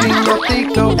 Shooting up they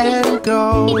go and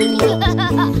go.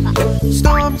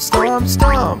 Stomp, stomp,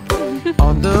 stomp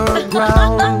on the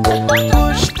ground.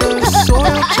 Push the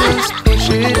soil, just push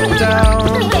it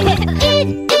down. It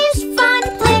is fun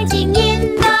planting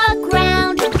in the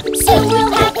ground, so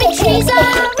we'll have big trees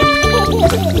around.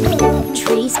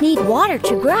 Trees need water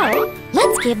to grow.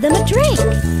 Let's give them a drink.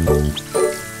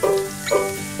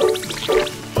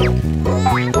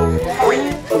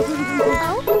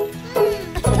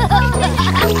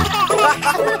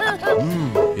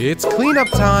 It's cleanup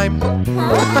time.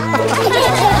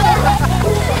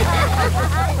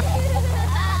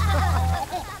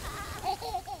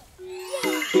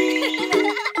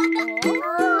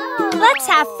 Let's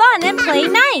have fun and play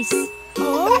nice.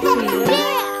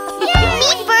 Me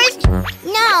first?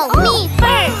 No, me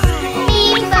first. Me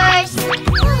first.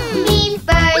 Me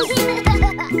first.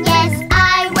 Yes,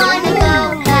 I wanna go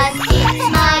 'cause it's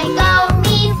my go.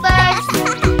 Me first.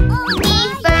 Me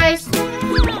first.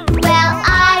 Well,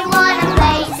 I wanna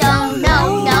play, so no,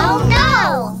 no, no.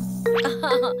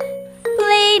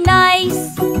 Play nice,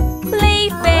 play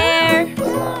fair,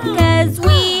 'cause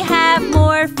we have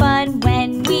more fun when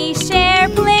we share.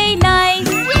 Play nice,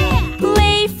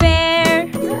 play fair,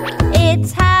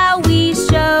 it's how we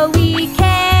show we care.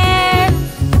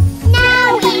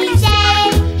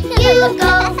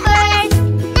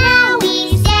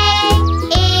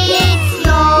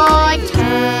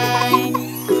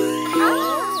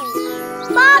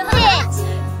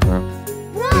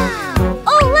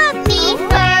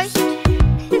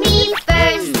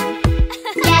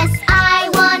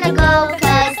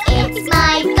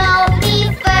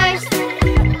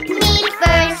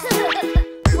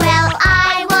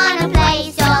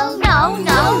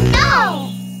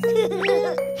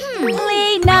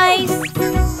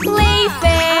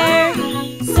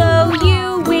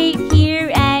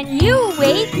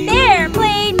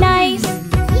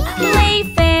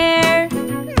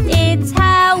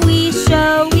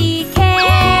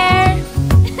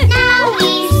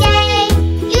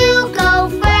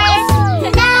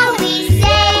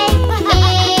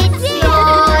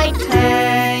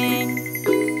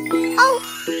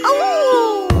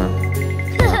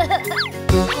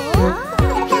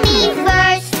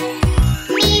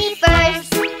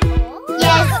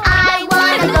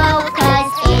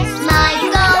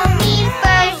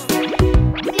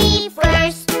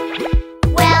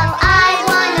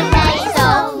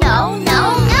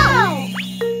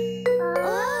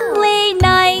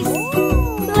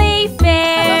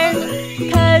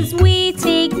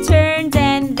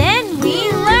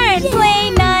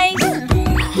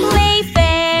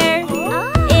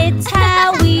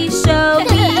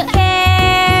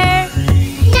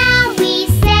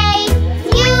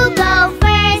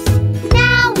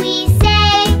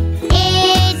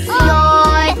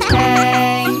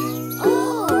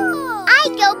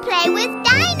 play with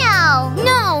Dino.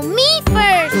 No, me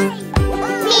first.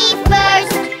 Me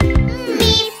first.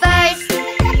 Me first.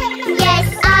 Yes,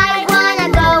 I wanna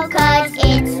go 'cause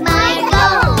it's my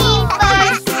goal. Me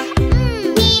first.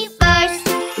 Me first.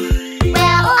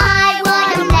 Well, I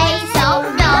wanna play, so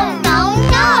no, no,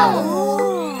 no.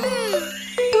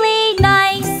 Play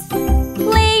nice,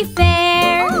 play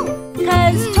fair,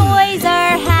 'cause toys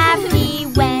are happy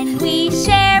when we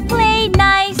share. Play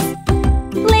nice,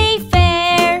 play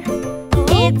fair,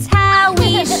 it's how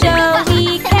we show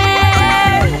we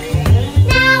care.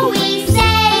 Now we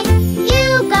say, you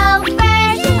go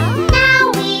first. Now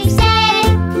we say,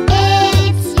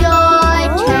 it's your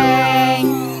turn.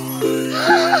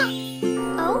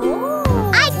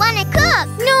 I wanna cook.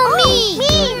 No, me.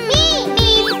 Me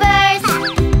first.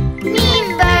 Me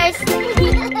first.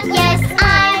 Yes,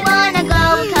 I wanna go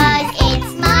 'cause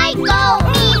it's my goal.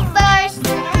 Me first.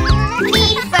 Me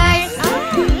first.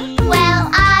 Well,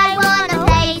 I wanna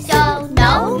play, so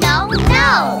no, no, no.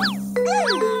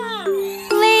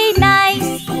 Play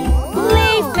nice,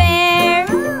 play fair,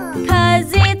 'cause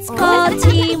it's called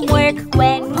teamwork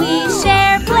when we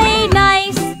share. Play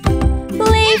nice,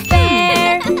 play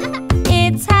fair,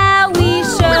 it's how we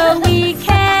show we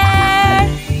care.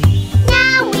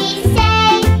 Now we say,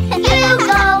 you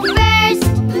go first.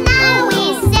 Now we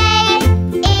say,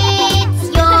 it's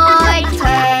your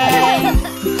turn.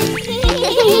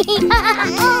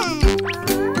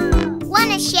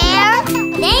 Wanna share?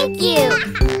 Thank you.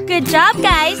 Good job,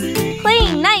 guys.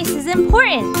 Playing nice is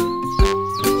important.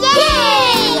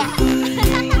 Yay!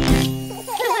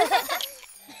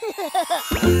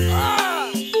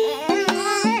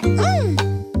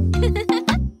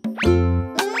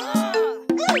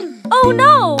 Oh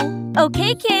no!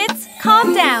 Okay, kids,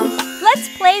 calm down. Let's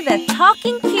play the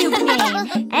talking cube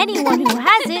game. Anyone who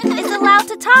has it is allowed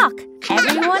to talk.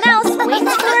 Everyone else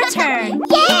waits for a turn.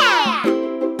 Yeah!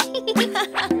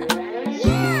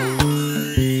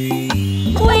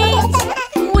 Wait,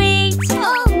 wait,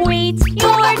 wait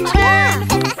your turn.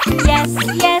 Yes,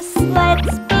 yes,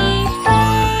 let's be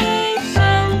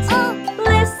patient.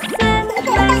 Listen,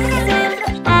 listen,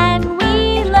 and we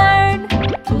learn.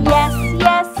 Yes,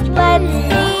 yes, let's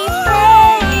be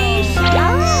patient.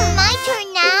 My turn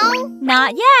now?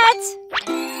 Not yet.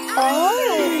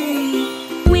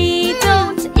 We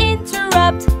don't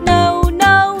interrupt, no,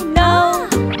 no, no.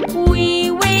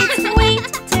 We wait, wait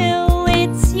till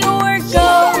it's your go.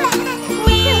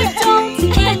 We don't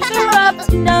interrupt,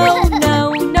 no, no,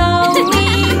 no. We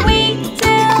wait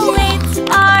till it's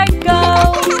our go.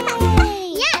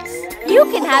 Yes! You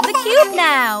can have a cube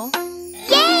now.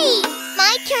 Yay!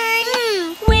 My turn.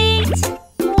 Wait,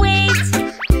 wait,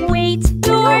 wait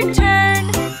your turn.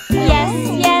 Yes,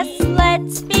 yes,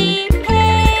 let's be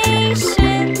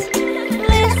patient.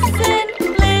 Listen,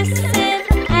 listen,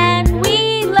 and we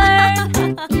learn.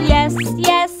 Yes,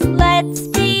 yes, let's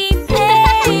be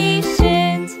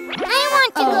patient. I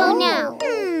want to go now.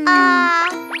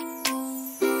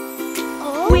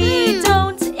 We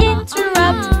don't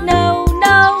interrupt, no,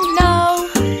 no, no.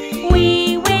 We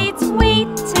wait, wait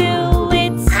till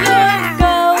it's your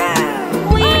go.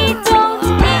 We don't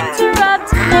interrupt,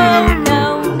 no, no,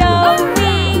 no.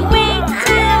 We wait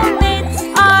till it's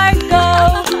our go.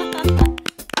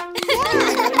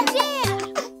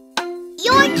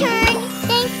 Your turn.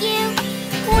 Thank you.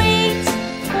 Wait,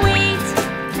 wait,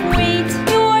 wait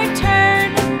your turn.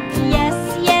 Yes,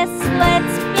 yes,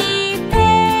 let's be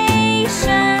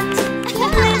patient.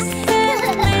 Listen,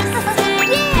 listen,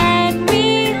 and we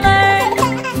learn.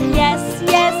 Yes,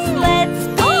 yes, let's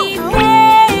be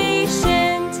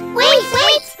patient.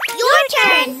 Wait, your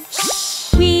turn.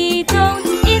 We don't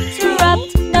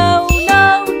interrupt, no, no,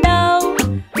 no.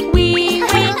 We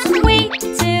wait, wait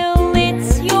till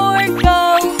it's your go.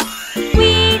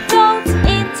 We don't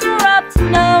interrupt,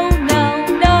 no, no,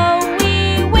 no. We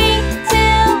wait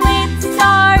till it's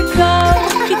our go.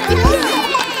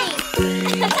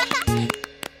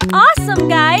 Awesome,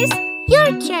 guys. Your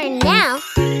turn now.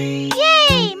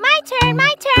 Yay! My turn,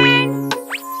 my turn.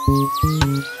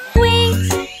 Wait,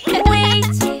 wait,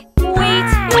 wait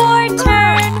your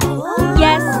turn.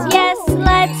 Yes, yes,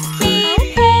 let's be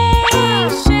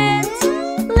patient.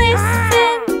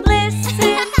 Listen,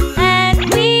 listen, and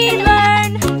we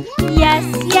learn. Yes,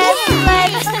 yes,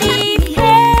 let's be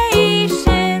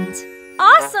patient.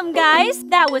 Awesome, guys.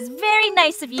 That was very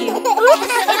nice of you. Oops,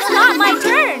 it's not my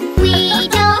turn. We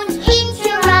don't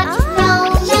interrupt, no,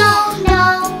 no, no.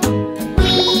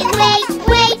 We wait,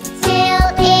 wait till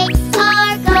it's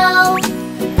our go.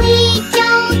 We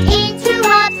don't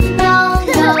interrupt, no,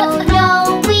 no, no.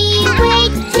 We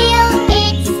wait till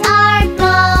it's our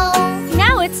go.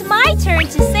 Now it's my turn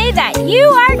to say that You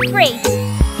are great.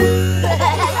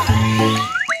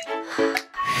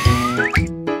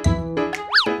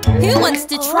 Who wants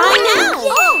to try now?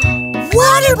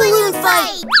 Water balloon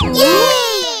fight!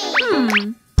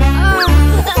 Yay!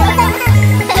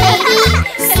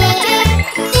 Babysitter,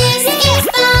 this is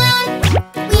fun.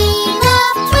 We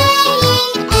love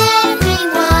playing,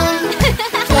 everyone.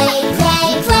 Play, play,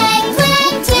 play, play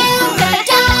till we're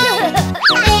done.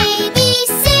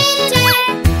 Babysitter,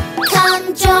 come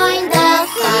join the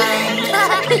fun.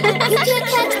 You can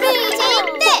catch me. Take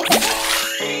this.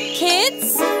 Kids?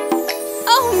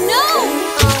 Oh no!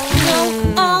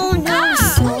 Oh no!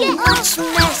 So much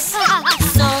mess,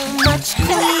 so much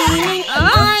cleaning.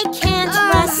 I can't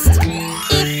rest.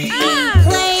 If you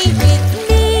play with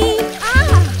me,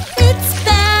 it's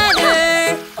better.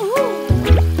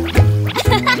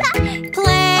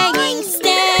 Playing,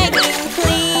 staying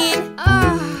clean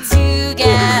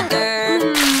together.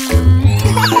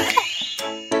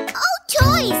 Oh,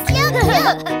 toys! Yuck,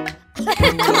 yuck.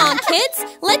 Come on, kids,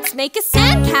 let's make a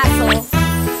sandcastle.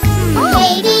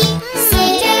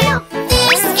 Babysitter,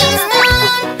 this is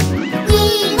fun. We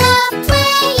love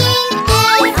playing,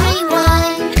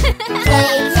 everyone.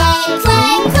 Play, play,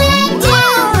 play, play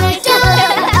till we're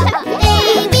done.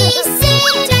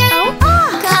 Babysitter,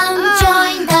 come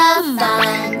join the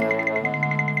fun.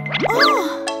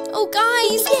 Oh,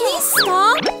 guys, please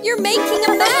stop. You're making a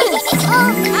mess. No,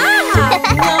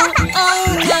 oh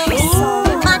no, so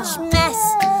much mess,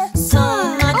 so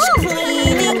much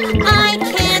cleaning. I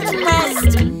can't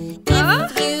rest.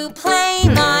 If you play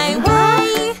my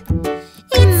way,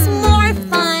 it's more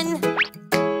fun.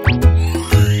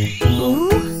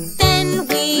 Then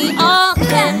we all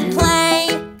can play.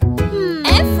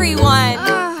 Everyone.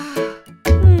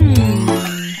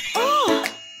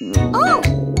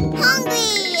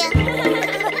 Hungry!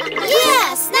 Yeah,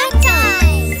 snack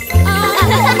time!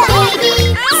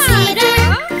 Babysitter,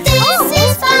 this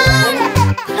is fun.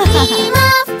 We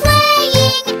love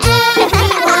playing,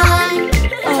 everyone.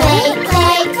 Play,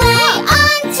 play, play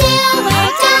until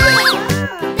we're done.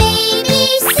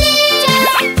 Babysitter,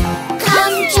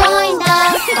 come join the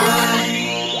fun.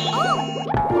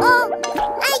 Oh,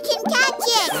 I can catch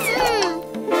it.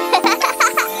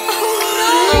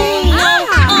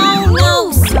 Oh no,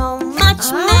 so much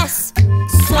mess,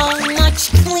 so much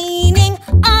cleaning,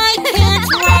 I can't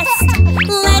rest.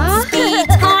 Let's be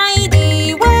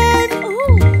tidy when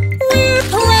we're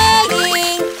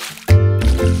playing.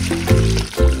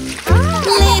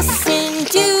 Listen,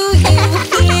 do you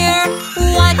hear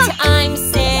what I'm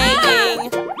saying?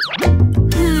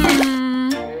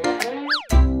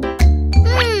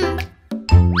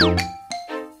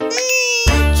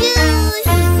 Juice!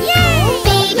 Yay!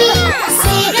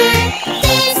 Babysitter,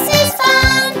 this is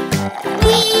fun.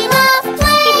 We love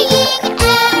playing,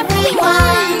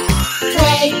 everyone.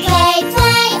 Play, play,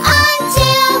 play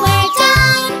until we're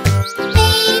done.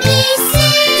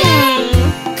 Babysitter,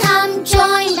 come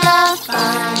join the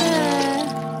fun.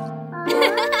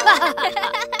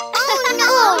 Oh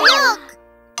no! Look!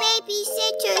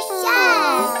 Babysitter's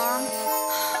sad.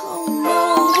 Oh no,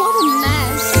 what a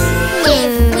mess.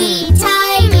 If we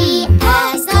tidy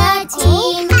as a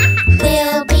team,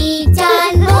 we'll be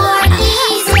done more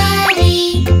easily.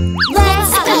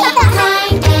 Let's be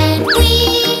kind and we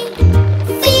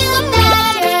feel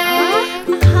better.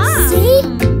 See?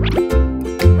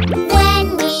 When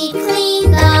we clean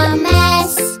the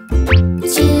mess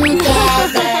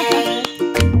together.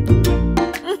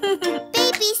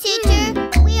 Babysitter,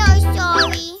 we are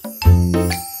sorry.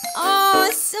 Oh,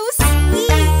 so sweet.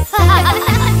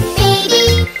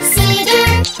 Babysitter,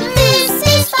 this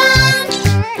is fun.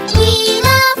 We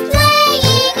love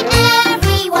playing,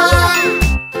 everyone.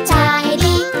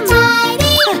 Tidy,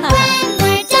 tidy, when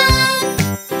we're done.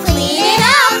 Clean it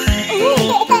up.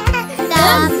 The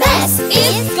mess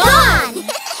is gone.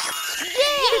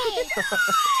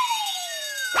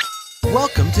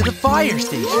 Welcome to the fire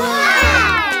station.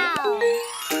 Wow!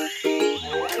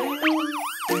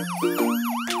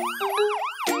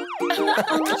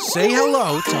 Say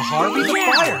hello to Harvey the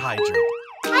fire hydrant.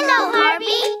 Hello,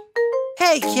 Harvey.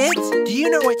 Hey kids, do you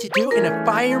know what to do in a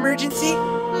fire emergency?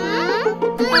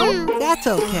 That's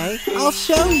okay, I'll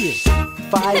show you.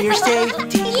 Fire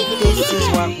safety, this is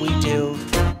what we do.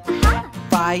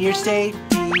 Fire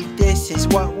safety, this is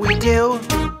what we do.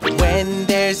 When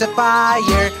there's a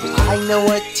fire, I know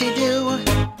what to do.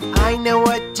 I know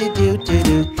what to do, do.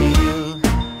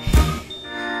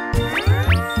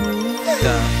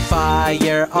 The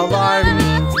fire alarm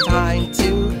means time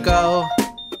to go.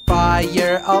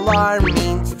 Fire alarm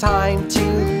means time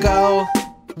to go.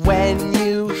 When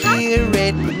you hear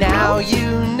it, now you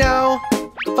know.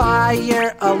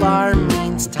 Fire alarm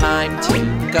means time to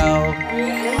go.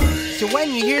 So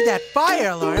when you hear that fire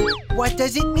alarm, what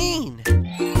does it mean?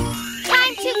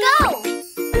 Time to go!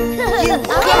 You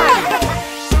got it!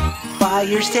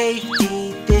 Fire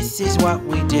safety, this is what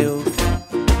we do.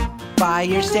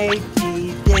 Fire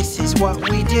safety, this is what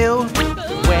we do.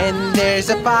 When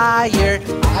there's a fire,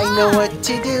 I know what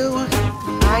to do.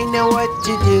 I know what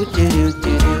to do,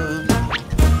 do.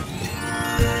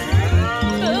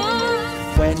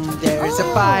 When there's a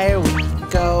fire, we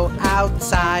go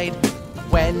outside.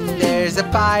 When there's a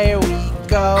fire, we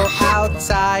go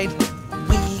outside.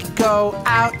 We go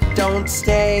out, don't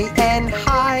stay and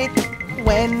hide.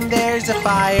 When there's a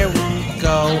fire, we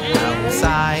go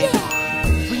outside.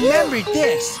 Remember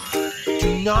this,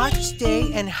 do not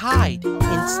stay and hide.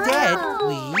 Instead,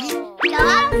 we Go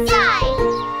outside!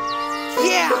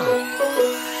 yeah!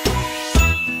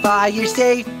 Fire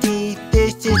safety,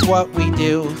 this is what we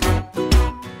do.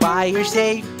 Fire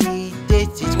safety,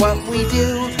 this is what we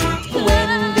do.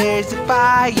 When there's a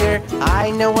fire,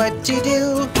 I know what to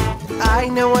do. I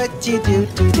know what to do,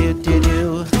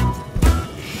 do.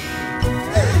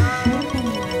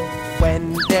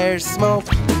 When there's smoke,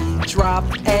 we drop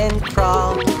and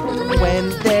crawl. When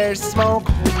there's smoke,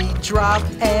 we drop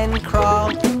and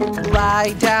crawl.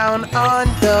 Lie down on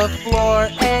the floor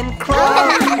and crawl.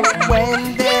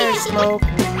 When there's smoke,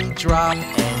 we drop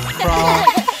and crawl.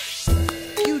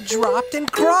 You dropped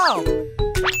and crawled.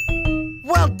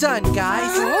 Well done,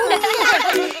 guys.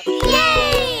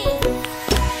 Yay!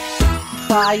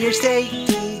 Fire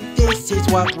safety, this is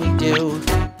what we do.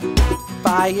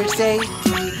 Fire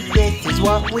safety, this is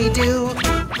what we do.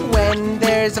 When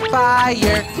there's a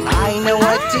fire, I know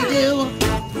what to do.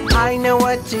 I know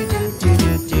what to do,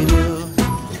 do.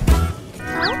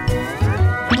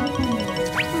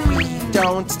 We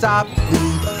don't stop,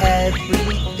 leave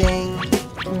everything.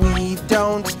 We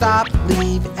don't stop,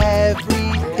 leave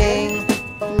everything.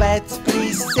 Let's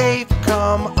be safe,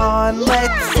 come on,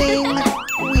 let's sing.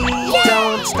 We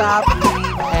don't stop,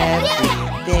 leave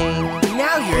everything.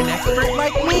 Now you're an expert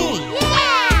like me.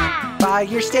 Yeah!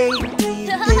 Fire safety,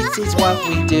 this is what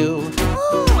we do.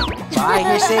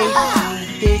 Fire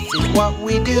safety, this is what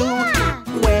we do.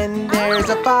 When there's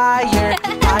a fire,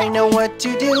 I know what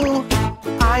to do.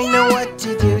 I know what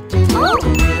to do,